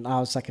way.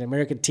 Now it's like an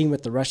American team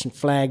with the Russian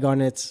flag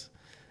on it.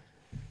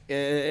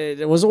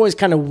 It was always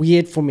kind of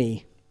weird for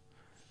me,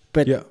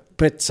 but Yeah.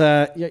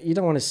 you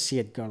don't want to see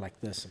it go like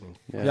this. I mean,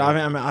 Yeah,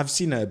 I mean, I've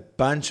seen a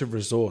bunch of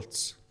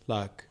resorts.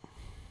 Like,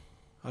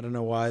 I don't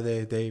know why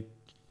they,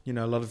 a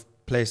lot of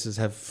places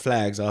have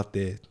flags out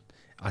there.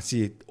 I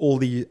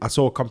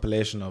saw a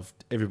compilation of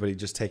everybody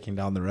just taking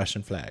down the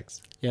Russian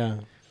flags. yeah.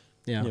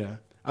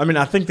 I mean,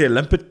 I think the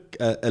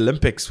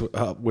Olympics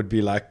would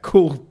be like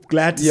cool.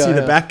 Glad to Yeah, see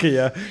the yeah. back of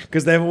you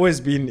because they've always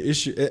been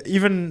issue.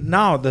 Even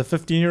now, the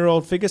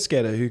 15-year-old figure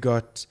skater who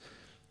got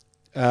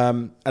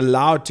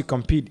allowed to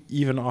compete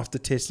even after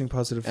testing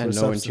positive for And a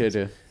no one substance.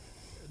 cheered her.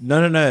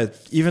 No.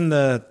 Even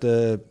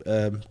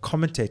the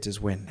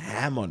commentators went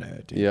ham on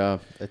her, dude. Yeah,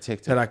 it's They're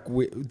hectic.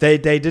 like, they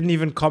didn't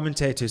even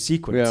commentate her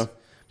sequence. Yeah.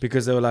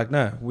 Because they were like,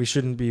 no, we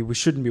shouldn't be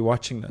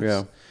watching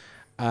this.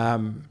 Yeah.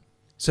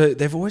 So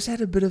they've always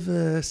had a bit of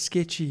a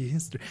sketchy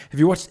history. Have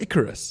you watched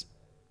Icarus?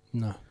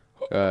 No.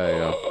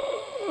 Yeah.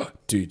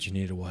 Dude, you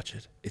need to watch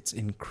it. It's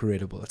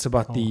incredible. It's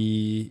about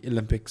the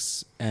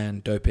Olympics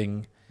and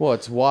doping. Well,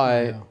 it's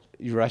why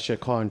Russia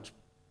can't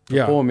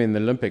Yeah. perform in the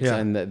Olympics, Yeah.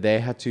 and that they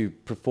had to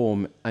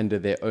perform under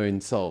their own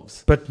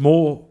selves. But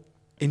more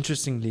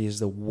interestingly is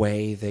the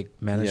way they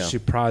managed Yeah. to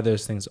pry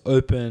those things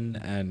open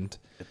and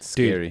It's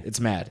dude, scary. it's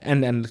mad.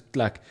 And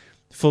like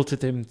filtered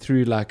them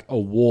through like a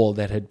wall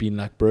that had been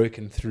like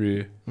broken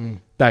through.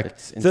 Like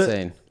It's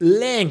insane. the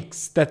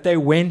lengths that they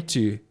went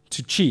to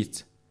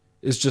cheat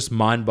is just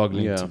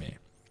mind-boggling Yeah. to me.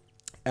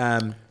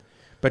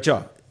 But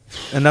yeah,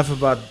 enough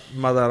about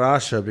Mother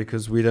Russia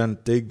because we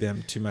don't dig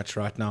them too much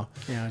right now.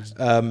 Yeah,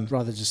 I'd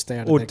rather just stay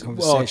out of that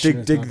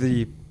conversation. dig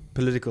the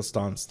political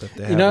stance that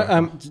they have. You know,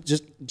 right now.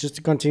 just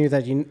to continue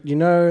that, you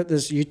know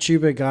this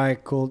YouTuber guy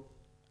called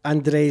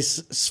Andrei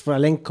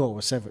Svalenko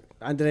or seven,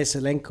 Andrei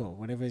Selenko,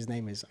 whatever his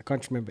name is. I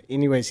can't remember.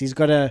 Anyways, he's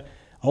got a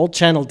whole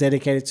channel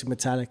dedicated to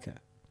Metallica.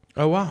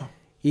 Oh wow.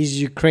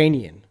 He's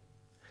Ukrainian,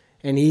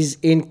 and he's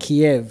in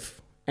Kiev,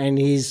 and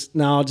he's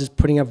now just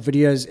putting up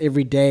videos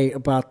every day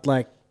about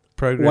like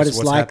Progress, what it's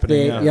what's like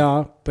happening, there.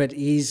 Yeah, but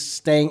he's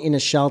staying in a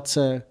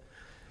shelter.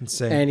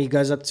 Insane. And he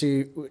goes up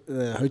to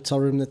the hotel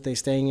room that they're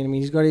staying in. I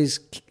mean, he's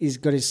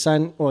got his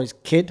son or his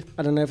kid.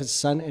 I don't know if it's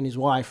son and his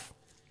wife,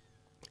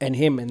 and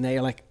him, and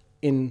they're like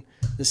in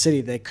the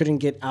city. They couldn't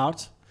get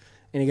out,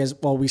 and he goes,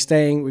 "Well,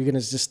 we're gonna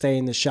just stay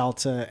in the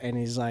shelter." And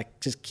he's like,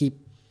 just keep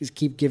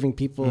giving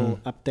people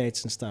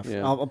updates and stuff.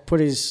 Yeah. I'll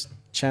put his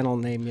channel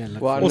name here.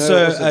 Well, I know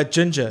also, also-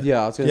 Ginger.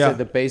 Yeah, I was going to say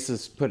the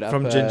bassist put up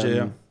From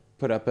Ginger,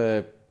 put up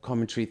a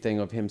commentary thing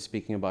of him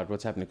speaking about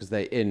what's happening because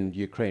they're in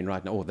Ukraine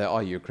right now, or they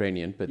are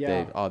Ukrainian, but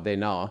they are there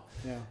now.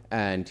 Yeah.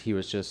 And he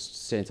was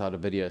just sent out a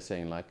video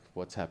saying like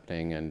what's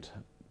happening and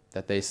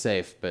that they're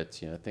safe, but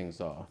things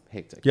are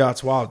hectic. Yeah,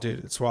 it's wild,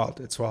 dude. It's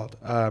wild.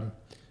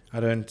 I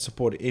don't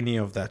support any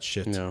of that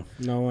shit. No.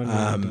 No one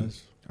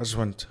does. I just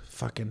want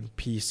fucking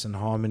peace and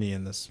harmony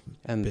in this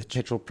And bitch.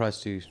 petrol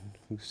price to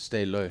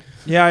stay low.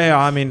 Yeah.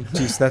 I mean,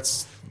 geez,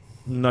 that's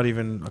not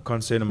even a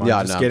concern of mine.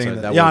 Yeah, just no, getting sorry,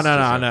 the, that yeah,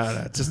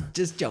 was no.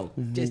 Just joke.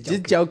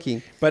 Just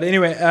joking. But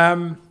anyway,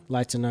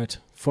 Lighter note,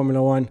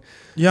 Formula One.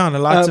 yeah, on a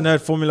lighter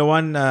note, Formula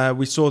One,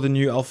 we saw the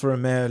new Alfa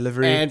Romeo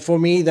livery. And for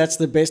me, that's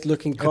the best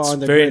looking car It's on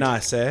the very grid.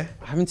 nice, eh?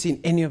 I haven't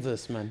seen any of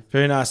this, man.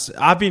 Very nice.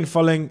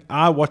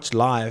 I watched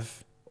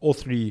live all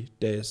 3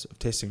 days of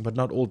testing, but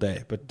not all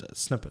day, but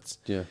snippets.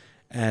 Yeah.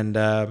 And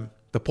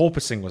the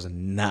porpoising was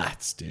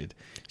nuts, dude.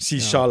 See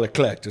Charles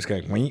Leclerc just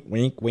going wink,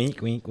 wink,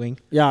 wink, wink, wink.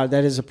 Yeah,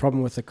 that is a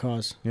problem with the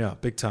cars. Yeah,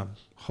 big time.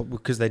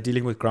 Because they're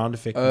dealing with ground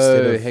effect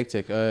instead Oh, of...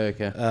 hectic. Oh,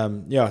 okay.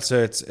 yeah,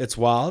 so it's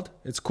wild.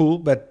 It's cool,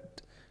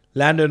 but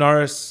Lando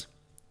Norris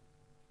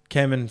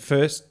came in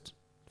first,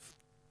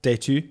 day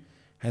 2,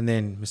 and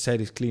then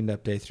Mercedes cleaned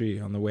up day 3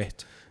 on the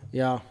wet.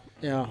 Yeah.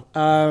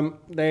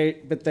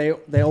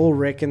 They all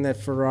reckon that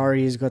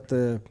Ferrari has got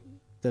the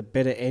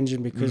better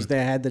engine because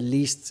they had the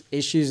least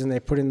issues and they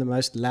put in the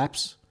most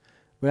laps.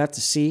 We'll have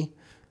to see.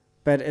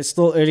 But it's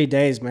still early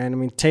days, man. I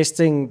mean,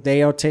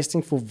 they are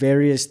testing for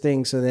various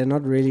things, so they're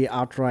not really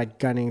outright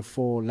gunning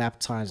for lap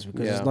times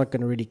because it's not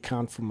going to really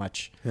count for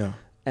much. Yeah.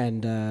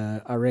 And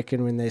I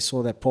reckon when they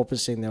saw that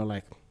porpoising, they were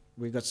like,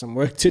 we got some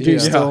work to do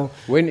still.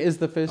 When is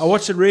the first I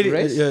watched it really.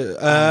 race?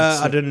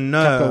 I didn't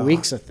know. Couple of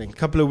weeks, I think.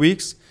 Couple of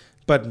weeks.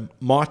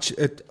 But March,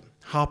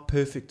 how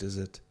perfect is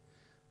it?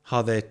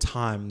 How they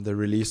time the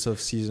release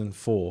of season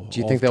 4. Do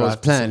you think that was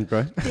planned,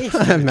 bro?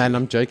 Man,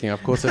 I'm joking.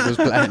 Of course it was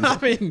planned. I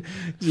mean,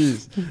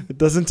 geez, it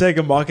doesn't take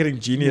a marketing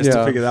genius to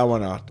Yeah. figure that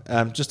one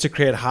out. Just to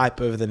create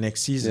hype over the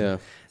next season.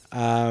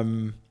 Yeah.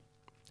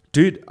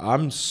 Dude,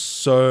 I'm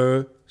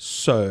so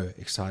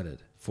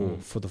excited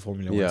for the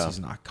Formula 1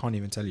 season. I can't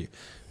even tell you.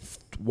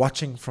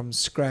 Watching from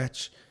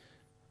scratch,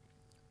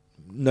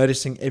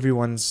 noticing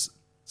everyone's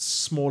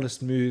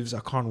smallest moves. I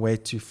can't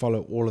wait to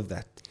follow all of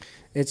that.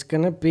 It's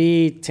gonna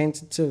be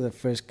tentative the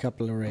first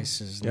couple of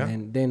races, Yeah.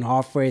 and then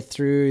halfway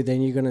through, then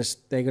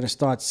they're gonna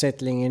start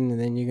settling in, and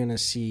then you're gonna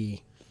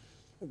see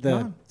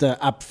the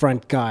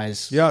upfront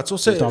guys. Yeah, it's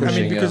also, I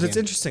dominating mean, because again. it's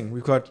interesting.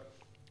 We've got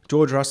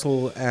George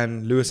Russell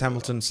and Lewis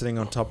Hamilton sitting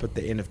on top at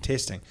the end of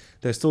testing.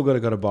 They've still got to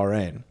go to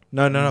Bahrain.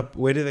 No.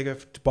 Where do they go?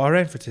 To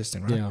Bahrain for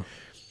testing, right? Yeah.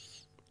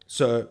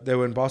 So they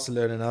were in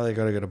Barcelona. Now they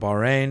got to go to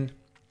Bahrain.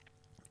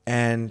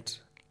 And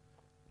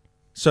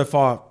so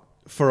far,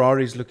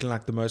 Ferrari's looking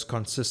like the most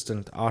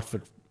consistent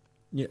outfit.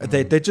 You know,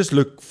 they just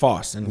look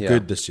fast and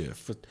good this year.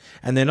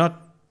 And they're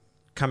not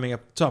coming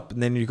up top.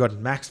 And then you've got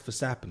Max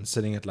Verstappen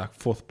sitting at like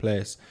 4th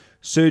place,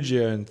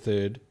 Sergio in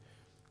 3rd,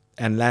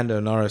 and Lando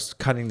Norris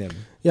cutting them.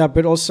 Yeah,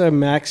 but also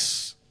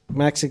Max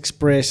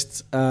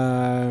expressed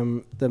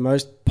the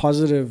most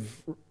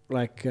positive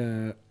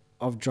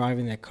of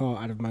driving their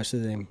car out of most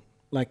of them.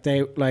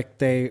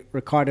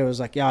 Ricardo was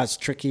like, yeah, it's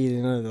tricky,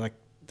 you know, like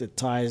the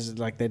tires,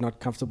 like they're not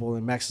comfortable,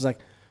 and Max is like,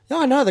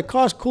 yeah, no, the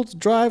car's cool to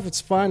drive,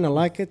 it's fine, I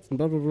like it, and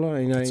blah blah blah.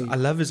 You know, I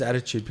love his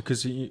attitude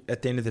because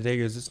at the end of the day,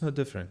 he goes, it's no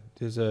different.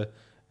 There's a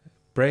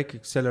brake,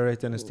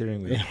 accelerator, and a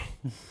steering wheel,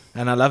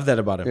 and I love that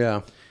about him.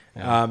 Yeah.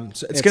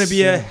 So it's going to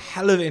be a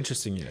hell of an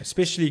interesting year,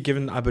 especially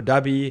given Abu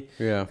Dhabi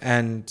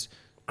and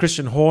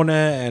Christian Horner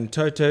and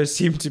Toto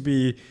seem to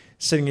be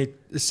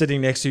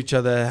sitting next to each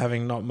other,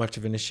 having not much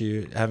of an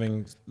issue,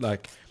 having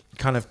like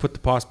kind of put the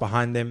past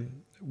behind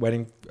them,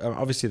 waiting.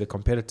 Obviously, the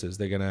competitors,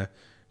 they're going to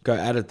go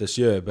at it this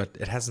year, but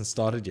it hasn't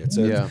started yet.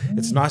 So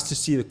it's nice to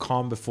see the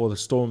calm before the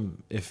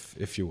storm,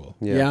 if you will.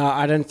 Yeah,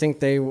 I don't think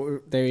they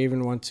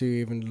even want to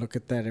even look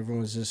at that.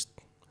 Everyone's just,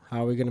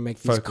 how are we going to make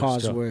these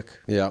cars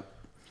work? Yeah.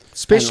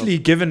 Especially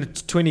given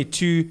it's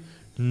 22,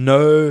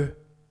 no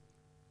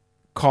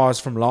cars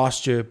from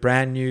last year,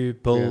 brand new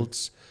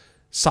builds,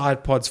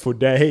 side pods for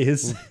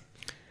days.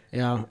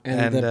 Yeah,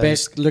 and the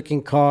best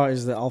looking car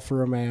is the Alfa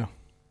Romeo.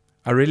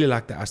 I really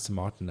like the Aston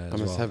Martin as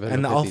well.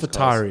 And the Alpha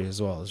Tauri as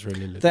well is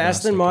really the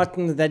Aston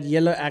Martin, that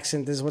yellow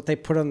accent is what they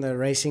put on the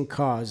racing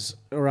cars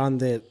around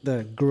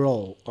the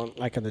grille, on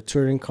the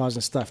touring cars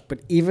and stuff.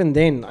 But even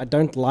then, I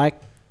don't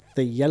like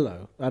the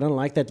yellow. I don't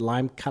like that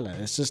lime color.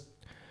 It's just,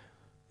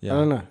 I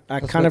don't know.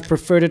 I kind of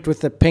preferred it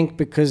with the pink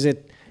because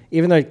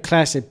even though it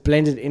clashed, it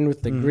blended in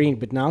with the green.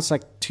 But now it's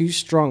like too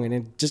strong, and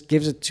it just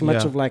gives it too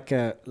much of like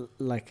a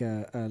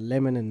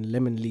lemon and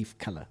lemon leaf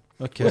color.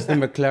 Okay. What's the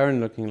McLaren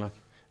looking like?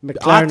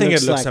 I think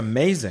it looks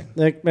amazing.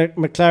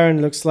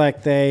 McLaren looks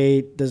like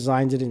they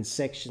designed it in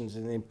sections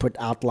and then put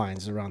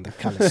outlines around the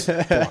colors.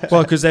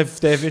 Well, because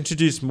they've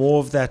introduced more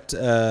of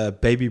that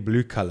baby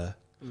blue color.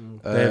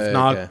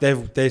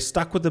 They're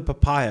stuck with the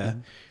papaya,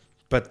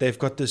 but they've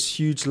got this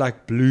huge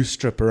like blue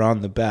strip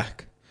around the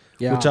back,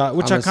 which I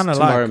kind of like.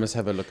 Tomorrow must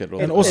have a look at all.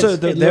 And also,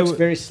 it looks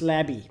very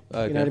slabby.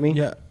 Okay. You know what I mean?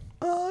 Yeah.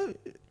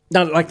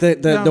 No, like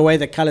the way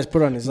the colors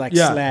put on is like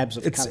slabs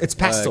of color. It's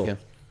pastel.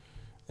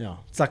 Yeah.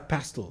 It's like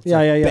pastel. It's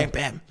Yeah. Bam,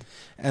 bam.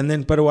 And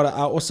then, but what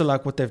I also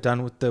like what they've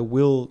done with the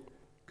wheel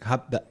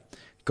hub.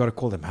 Got to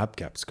call them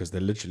hubcaps because they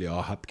literally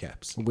are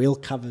hubcaps. Wheel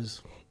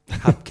covers.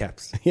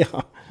 Hubcaps. Yeah.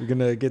 We're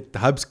gonna get the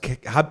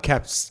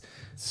hubcaps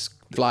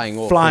flying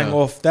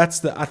off.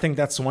 I think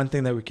that's one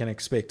thing that we can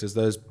expect is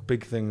those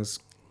big things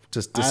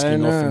just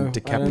disking off and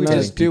decapitating.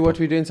 Just do what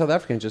we do in South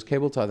Africa and just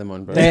cable tie them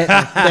on, bro.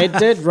 They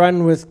did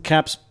run with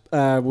caps.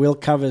 Wheel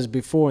covers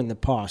before in the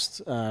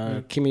past.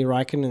 Kimi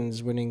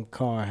Räikkönen's winning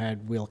car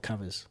had wheel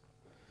covers.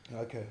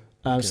 Okay.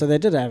 So they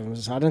did have them.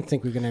 So I don't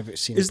think we're going to ever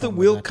see. Is the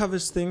wheel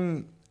covers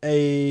thing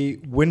a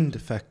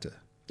wind factor?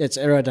 It's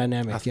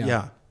aerodynamic.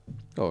 Yeah.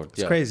 Oh,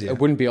 it's crazy. It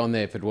wouldn't be on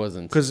there if it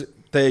wasn't. Because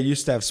they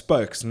used to have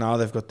spokes. Now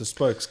they've got the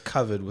spokes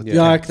covered with.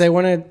 Like they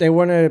want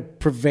to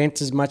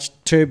prevent as much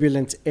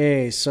turbulent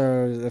air.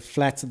 So the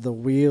flatter the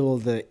wheel,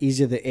 the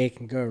easier the air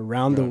can go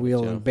around the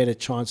wheel, and better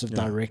chance of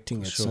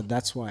directing it. Sure. So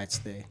that's why it's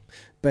there.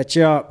 But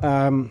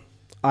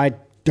I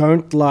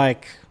don't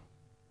like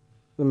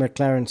the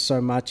McLaren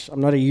so much. I'm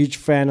not a huge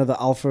fan of the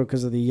Alfa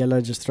because of the yellow,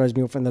 just throws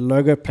me off, and the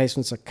logo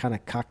placements are kind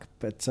of cuck.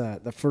 But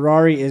the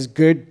Ferrari is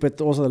good, but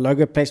also the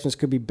logo placements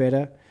could be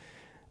better.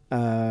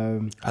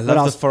 I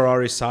love the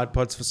Ferrari side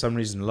pods for some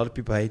reason. A lot of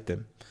people hate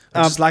them.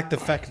 I just like the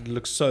fact that it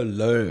looks so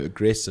low,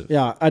 aggressive.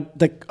 Yeah,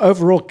 the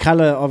overall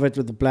color of it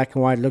with the black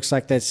and white looks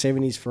like that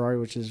 70s Ferrari,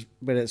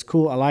 but it's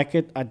cool. I like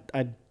it.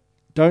 I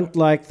don't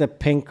like the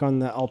pink on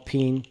the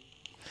Alpine.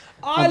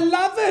 I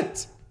love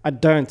it. I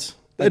don't.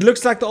 It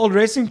looks like the old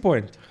Racing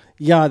Point.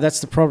 Yeah,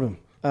 that's the problem.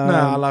 No,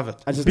 I love it.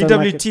 I just don't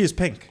like BWT is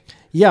pink.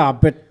 Yeah,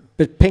 but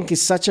pink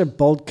is such a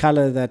bold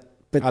color that.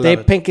 But I their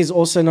love it. pink is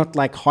also not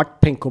like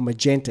hot pink or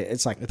magenta.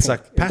 It's like It's pink.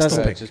 like It pastel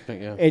doesn't- pink. Just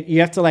pink, yeah. You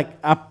have to like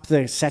up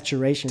the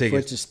saturation Dig for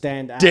it. it to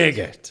stand out. Dig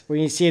it. When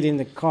you see it in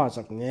the car, it's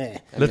like, nah.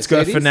 And Let's go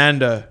Mercedes?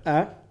 Fernando.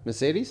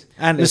 Mercedes?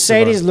 And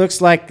Mercedes Esteban. looks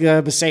like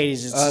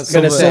Mercedes. It's got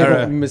silver a silver.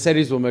 arrow.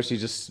 Mercedes will mostly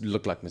just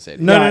look like Mercedes.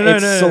 No, Yeah, no,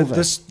 it's no. silver.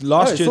 This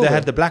last it's year they silver.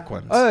 had the black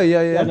ones. Oh,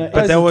 yeah, yeah. Yeah, no, Oh,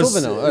 but is there it was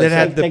silver now? it Oh,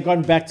 had They've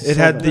gone back to it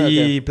had silver. the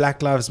Okay.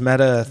 Black Lives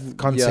Matter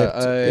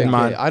concept in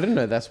mind. I didn't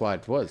know that's why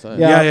it was. Oh.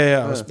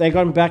 Yeah. They've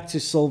gone back to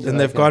silver. And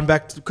they've gone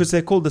back because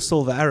they're called the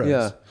silver arrows.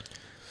 Yeah.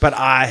 But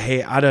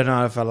I don't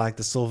know if I like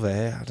the silver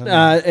hair. I don't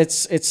know.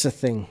 It's a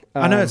thing.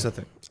 I know it's a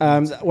thing.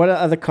 What are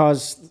other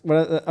cars?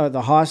 What are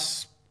the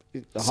Haas?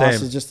 The Haas Same.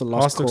 is just the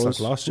Haas lost looks cause.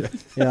 like last year.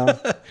 Yeah.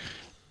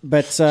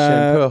 But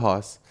Shampoo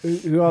Haas.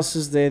 who else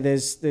is there?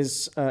 There's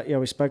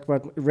we spoke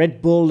about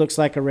Red Bull. Looks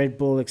like a Red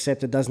Bull,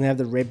 except it doesn't have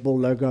the Red Bull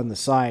logo on the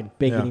side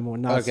big Yeah. anymore.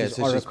 Now Okay, it's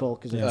so it's just- Oracle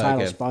because yeah. it's a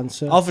title Okay.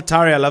 sponsor.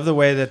 AlphaTauri, I love the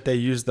way that they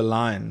use the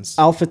lines.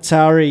 Alpha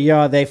Tauri,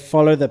 yeah, they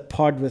follow the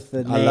pod with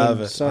the name. I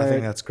love it. So, I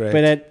think that's great.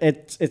 But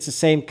it's the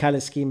same color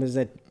scheme as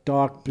that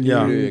dark blue,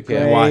 Yeah. Okay.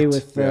 gray White.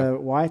 with the Yeah.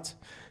 white.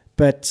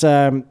 But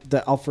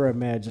the Alfa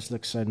Romeo just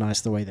looks so nice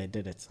the way they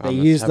did it. I They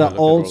must used have a the look at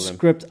old all of them.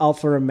 script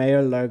Alfa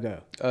Romeo logo,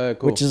 Oh,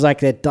 cool. which is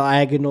like that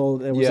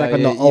diagonal. It was Yeah, like on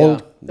yeah, the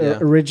old yeah.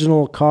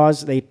 original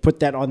cars. They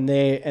put that on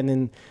there, and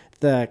then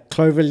the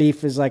clover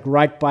leaf is like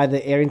right by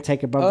the air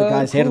intake above the Oh,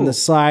 guy's head on cool. the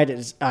side.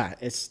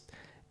 That's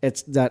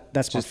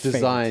just my favorite.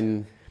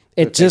 design.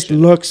 It just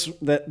perfection. looks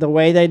the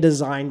way they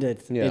designed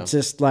it. Yeah. It's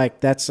just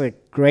like that's a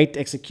great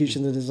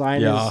execution. The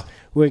designers Yeah.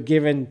 were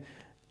given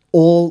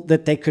all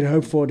that they could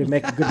hope for to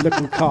make a good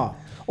looking car.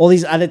 All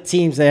these other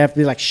teams, they have to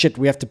be like, shit,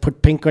 we have to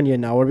put pink on you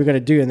now. What are we going to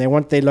do? And they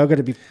want their logo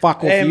to be fuck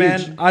off Hey huge.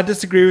 man, I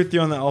disagree with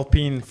you on the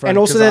Alpine front. And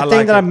also 'cause the I thing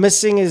like that it. I'm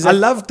missing is I that,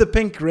 loved the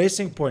pink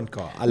Racing Point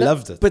car. I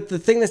loved it. But the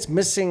thing that's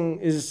missing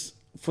is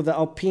for the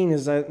Alpine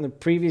is that in the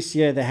previous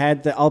year they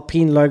had the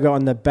Alpine logo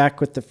on the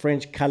back with the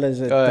French colors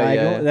at Oh,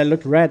 diagonal. yeah. That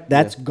looked rad.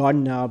 That's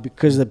gone now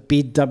because the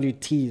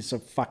BWT is so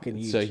fucking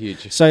huge. So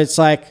huge. So it's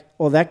like,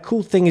 well, that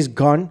cool thing is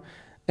gone,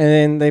 and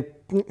then they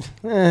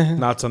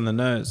Now it's on the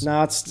nose.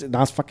 now it's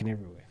fucking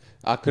everywhere.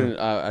 I couldn't.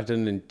 I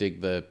didn't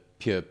dig the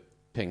pure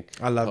pink.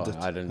 I loved part.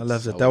 it. I didn't. I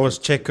loved I it. That was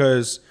wasn't-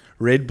 Checo's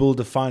Red Bull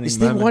defining Is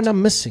there moment. one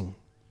I'm missing?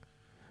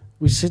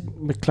 We said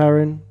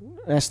McLaren,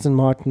 Aston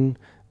Martin.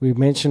 We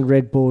mentioned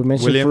Red Bull. We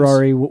mentioned Williams.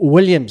 Ferrari.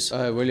 Williams.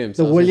 Williams.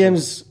 The I was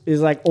Williams is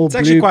like all It's blue.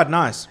 actually quite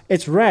nice.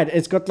 It's rad.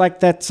 It's got like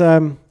that.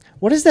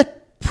 What is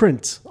that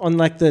print on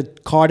like the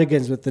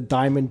cardigans with the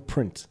diamond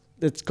print?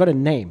 It's got a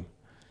name.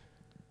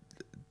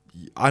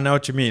 I know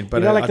what you mean, but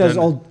you know, I like those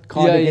don't- old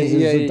cardigans.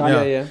 with the yeah,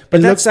 diamond. yeah. But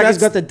it that's- looks like it's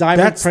got the diamond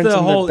that's print the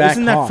on whole. the back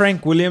Isn't that half.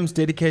 Frank Williams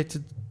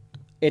dedicated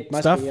It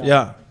must stuff? be,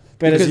 Yeah.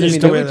 But Because it's I used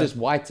mean, to they wear were that. just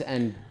white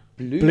and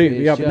blue. blue.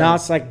 Yeah, but now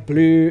it's like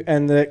blue,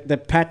 and the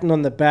pattern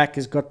on the back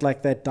has got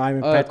like that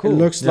diamond Oh, pattern. cool. It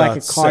looks Yeah, like a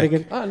it's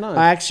cardigan. Oh, nice.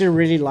 I actually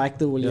really like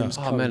the Williams.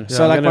 Oh, color. man.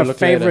 So Yeah, like I'm my gonna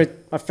look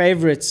later.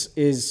 favorites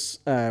is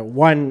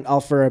one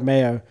Alfa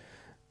Romeo.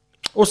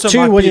 Also, Two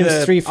might be Williams,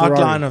 the three Ferrari.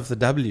 outline of the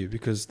W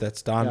because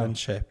that's diamond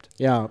shaped.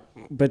 Yeah,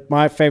 but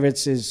my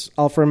favorites is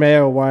Alfa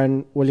Romeo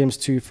 1, Williams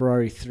 2,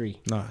 Ferrari 3.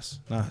 Nice,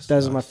 nice.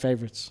 Those are my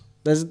favorites.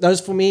 Those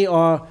for me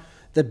are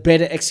the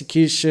better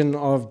execution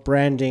of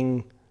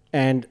branding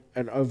and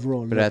an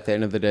overall But look. at the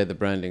end of the day, the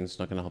branding's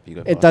not going to help you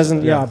go. It faster.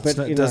 doesn't, yeah, It's but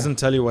not- you it know, doesn't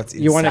tell you what's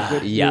inside. you want a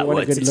good, you want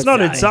a good It's look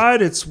not at it.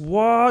 inside. It's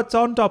what's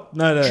on top.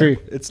 No, True.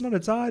 It's not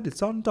inside.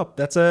 It's on top.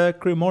 That's a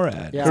Cremora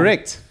ad. Yeah.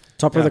 Correct.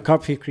 Top Yeah. of the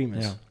coffee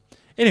creamers. Yeah.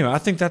 Anyway, I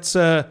think that's.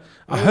 I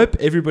hope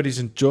everybody's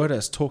enjoyed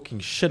us talking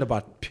shit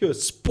about pure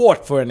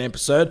sport for an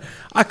episode.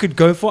 I could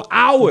go for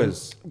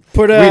hours.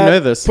 Put We know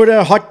this. Put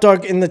a hot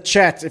dog in the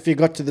chat if you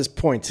got to this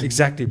point.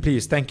 Exactly.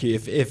 Please, thank you.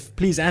 If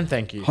please and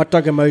thank you. Hot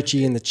dog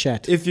emoji in the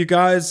chat. If you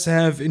guys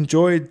have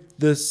enjoyed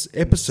this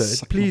episode,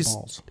 Suck my please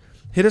balls.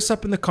 hit us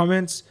up in the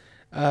comments.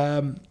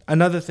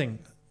 Another thing,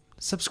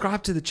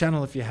 subscribe to the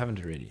channel if you haven't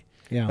already.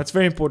 Yeah. That's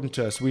very important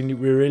to us. We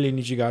really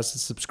need you guys to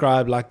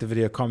subscribe, like the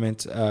video,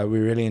 comment. We're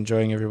really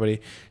enjoying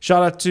everybody.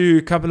 Shout out to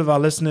a couple of our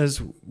listeners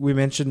we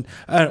mentioned.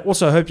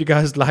 Also, I hope you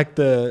guys liked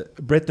the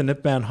Brett the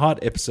Nipman Heart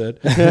episode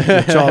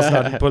with Charles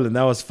Hutton Pullen.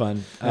 That was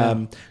fun.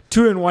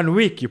 2 in 1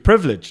 week. You're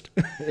privileged.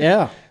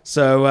 Yeah.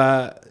 So,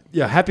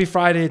 happy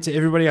Friday to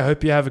everybody. I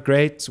hope you have a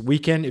great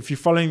weekend. If you're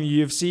following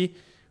the UFC,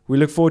 we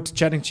look forward to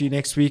chatting to you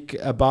next week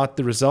about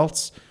the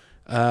results.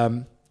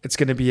 It's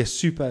going to be a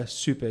super,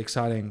 super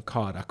exciting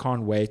card. I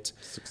can't wait.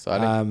 It's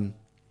exciting.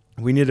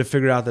 we need to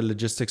figure out the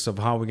logistics of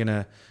how we're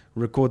gonna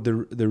record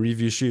the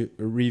review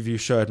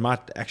show. It might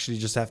actually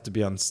just have to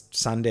be on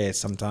Sunday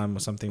sometime or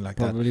something like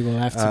that. Probably will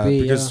have to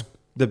be, because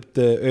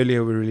the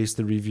earlier we release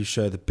the review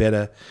show, the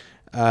better.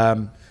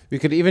 We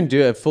could even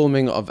do a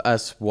filming of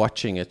us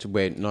watching it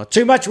where not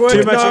Too much work.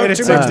 Too much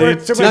editing,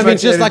 dude. Too Too I much mean,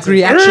 much just like editing.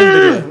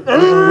 reaction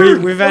video.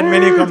 We've had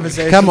many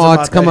conversations. Come on,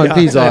 about come that. on, Yeah,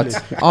 please,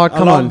 totally. Art,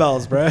 come Alarm on.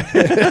 bells, bro.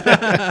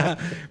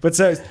 But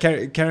so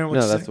carry on. What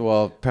No, you that's saying?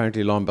 well,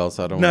 apparently alarm bells.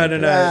 So I don't. No. want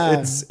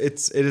to-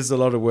 It is a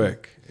lot of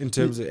work in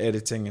terms of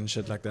editing and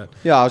shit like that.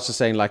 Yeah, I was just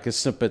saying like a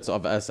snippets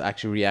of us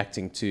actually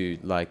reacting to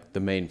like the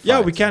main. Yeah,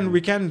 fight. we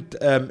can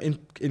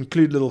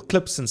include little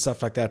clips and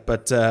stuff like that.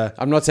 But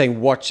I'm not saying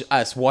watch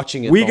us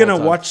watching it. we're the whole gonna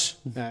time. watch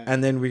No.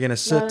 and then we're gonna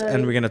sit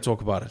and we're gonna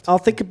talk about it. I'll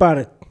think about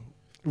it.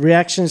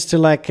 Reactions to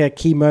like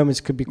key moments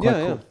could be quite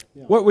Yeah,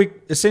 cool. What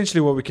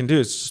we can do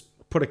is just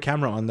put a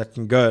camera on that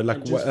can go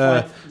like Just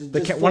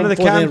one of the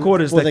for the-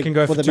 camcorders for that the- can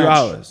go for for the 2 match.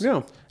 hours.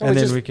 Yeah, And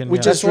then just, we can. we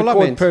yeah. just That's all I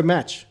record meant. per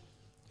match.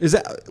 was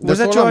That's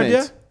that all your I idea?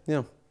 meant.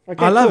 Yeah.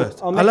 Okay, I love cool. it.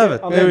 I'll I make love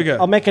it. I'll There we make- go.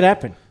 I'll make it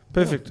happen.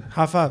 Perfect.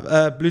 High five.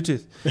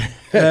 Bluetooth.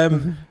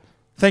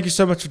 Thank you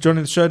so much for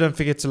joining the show. Don't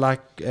forget to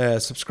like,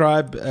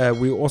 subscribe.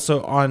 We're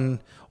also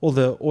on all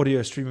the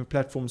audio streaming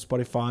platforms,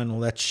 Spotify and all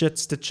that shit,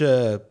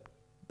 Stitcher,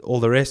 all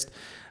the rest.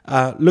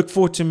 Look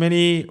forward to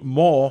many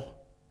more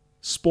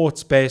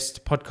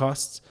sports-based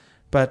podcasts.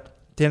 But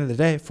at the end of the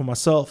day, for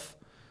myself,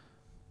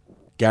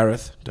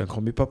 Gareth, don't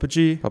call me Papa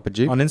G. Papa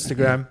G. On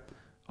Instagram.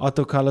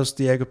 Otto Carlos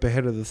Diego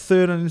Pejero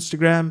III on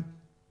Instagram.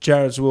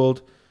 Jared's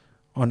World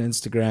on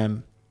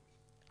Instagram.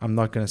 I'm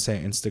not going to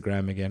say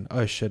Instagram again.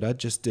 Oh, shit, I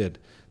just did.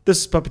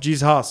 This is Papa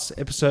G's House,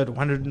 episode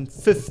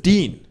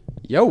 115.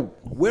 Yo.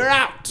 We're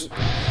out.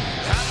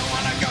 I don't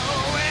wanna go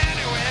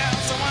anywhere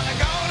else. I wanna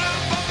go to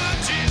Papa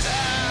G's.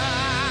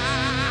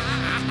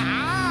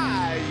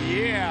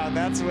 Yeah,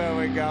 that's where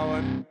we're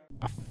going.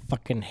 I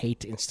fucking hate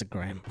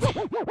Instagram.